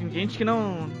 Tem gente que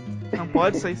não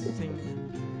pode sair sem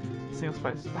os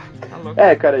pais. Tá louco.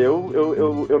 Cara,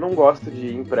 eu não gosto de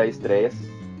ir em pré-estreias.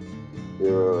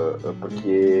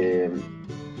 Porque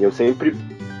eu sempre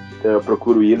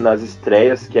procuro ir nas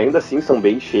estreias, que ainda assim são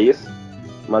bem cheias,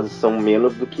 mas são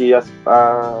menos do que as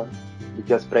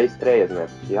pré-estreias, né?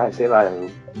 Porque, sei lá,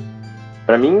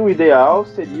 pra mim o ideal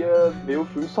seria ver o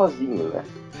filme sozinho, né?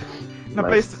 Na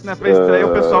pré-estreia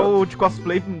o pessoal de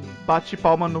cosplay bate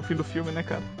palma no fim do filme, né,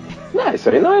 cara? Não, isso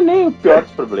aí não é nem o pior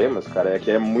dos problemas, cara. É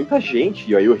que é muita gente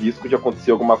e aí o risco de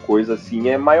acontecer alguma coisa assim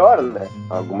é maior, né?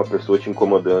 Alguma pessoa te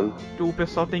incomodando. O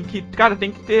pessoal tem que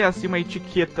ter, assim, uma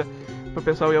etiqueta pro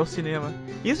pessoal ir ao cinema.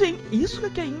 Isso é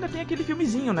que ainda tem aquele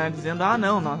filmezinho, né? Dizendo,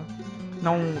 não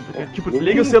tipo,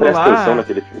 desliga o celular. Presta atenção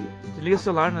naquele filme. Desliga o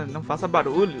celular, não faça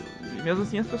barulho. E mesmo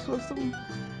assim as pessoas estão...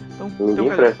 Ninguém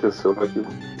presta atenção naquilo.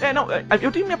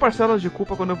 Eu tenho minha parcela de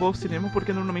culpa quando eu vou ao cinema,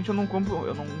 porque normalmente eu não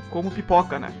como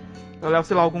pipoca, né? Eu levo,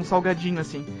 sei lá, algum salgadinho,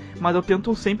 assim. Mas eu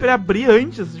tento sempre abrir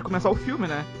antes de começar o filme,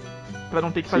 né? Pra não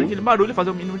ter que fazer aquele barulho,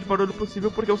 fazer o mínimo de barulho possível,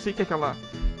 porque eu sei que aquela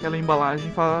embalagem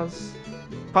faz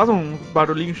um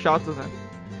barulhinho chato, né?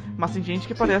 Mas tem gente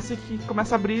que parece que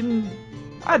começa a abrir...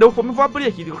 deu fome, eu vou abrir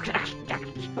aqui.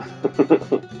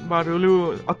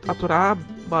 Barulho... Aturar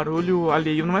barulho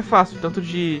alheio não é fácil, tanto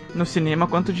no cinema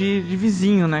quanto de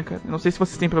vizinho, né, cara? Eu não sei se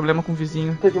vocês têm problema com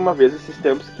vizinho. Teve uma vez esses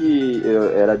tempos que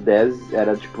era 10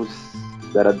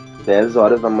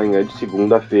 horas da manhã de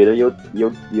segunda-feira e eu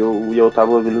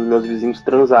tava ouvindo meus vizinhos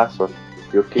transar só.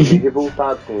 Eu fiquei bem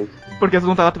revoltado com isso. Porque você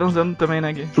não tava transando também,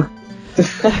 né, Gui?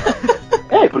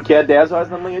 Porque é 10 horas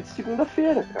da manhã de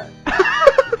segunda-feira, cara.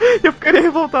 Eu ficaria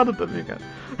revoltado também, cara.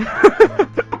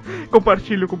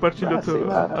 Compartilho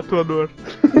a tua dor.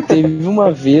 Teve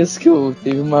uma vez que eu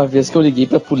liguei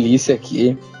pra polícia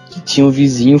aqui, que tinha um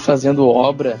vizinho fazendo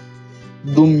obra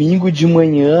domingo de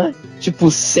manhã,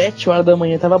 tipo 7 horas da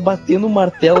manhã, tava batendo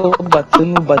martelo,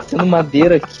 batendo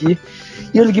madeira aqui,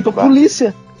 e eu liguei pra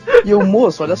polícia. E eu,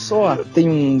 moço, olha só, tem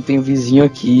um vizinho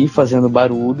aqui fazendo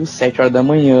barulho 7 horas da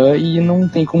manhã e não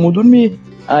tem como dormir.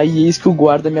 Aí eis que o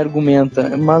guarda me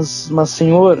argumenta, mas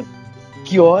senhor,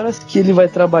 que horas que ele vai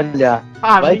trabalhar?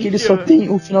 Vai que ele só tem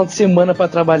o final de semana pra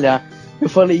trabalhar. Eu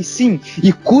falei, sim.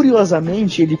 E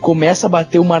curiosamente, ele começa a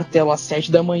bater o martelo às 7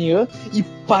 da manhã e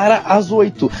para às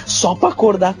 8, só pra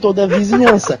acordar toda a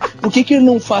vizinhança. Por que ele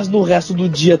não faz no resto do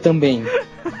dia também?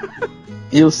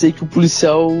 Eu sei que o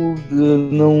policial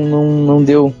não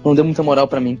deu muita moral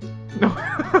pra mim. Não.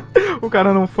 O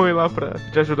cara não foi lá pra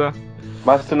te ajudar.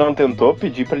 Mas tu não tentou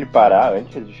pedir pra ele parar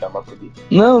antes de chamar a polícia?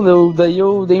 Não, daí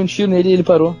eu dei um tiro nele e ele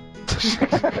parou.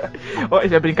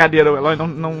 É brincadeira, o Eloy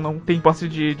não tem posse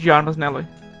de armas, né, Eloy?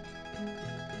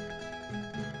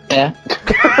 É.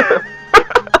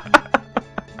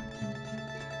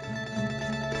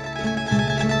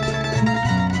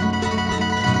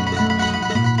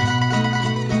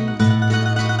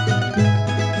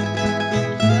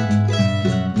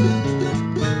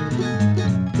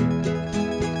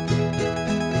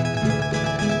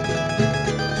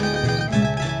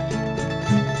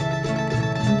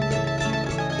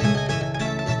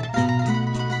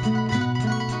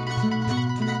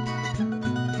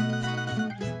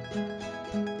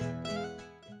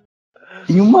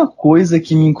 E uma coisa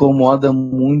que me incomoda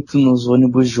muito nos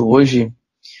ônibus de hoje,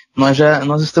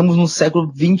 nós estamos no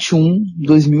século XXI,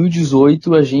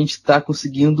 2018, a gente está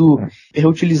conseguindo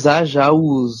reutilizar já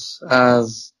os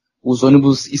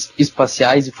ônibus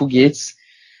espaciais e foguetes,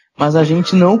 mas a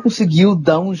gente não conseguiu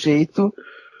dar um jeito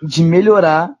de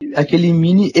melhorar aquele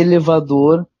mini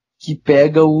elevador que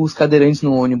pega os cadeirantes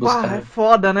no ônibus, cara. É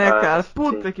foda, né, cara?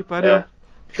 Puta sim. Que pariu. É.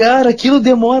 Cara, aquilo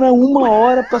demora 1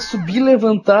 hora pra subir e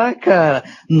levantar, cara.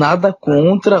 Nada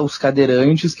contra os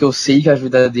cadeirantes, que eu sei que a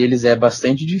vida deles é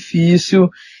bastante difícil,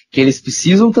 que eles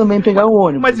precisam também pegar o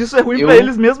ônibus. Mas isso é ruim pra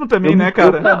eles mesmo também, né,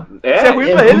 cara? Isso é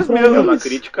ruim pra eles mesmo. É uma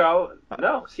crítica ao...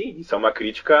 Não, sim, isso é uma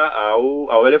crítica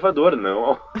ao elevador, não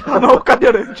ao... Não, o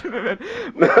cadeirante, né, velho?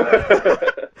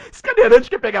 Esse cadeirante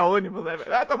quer pegar ônibus, né, velho?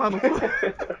 Vai tomar no cu.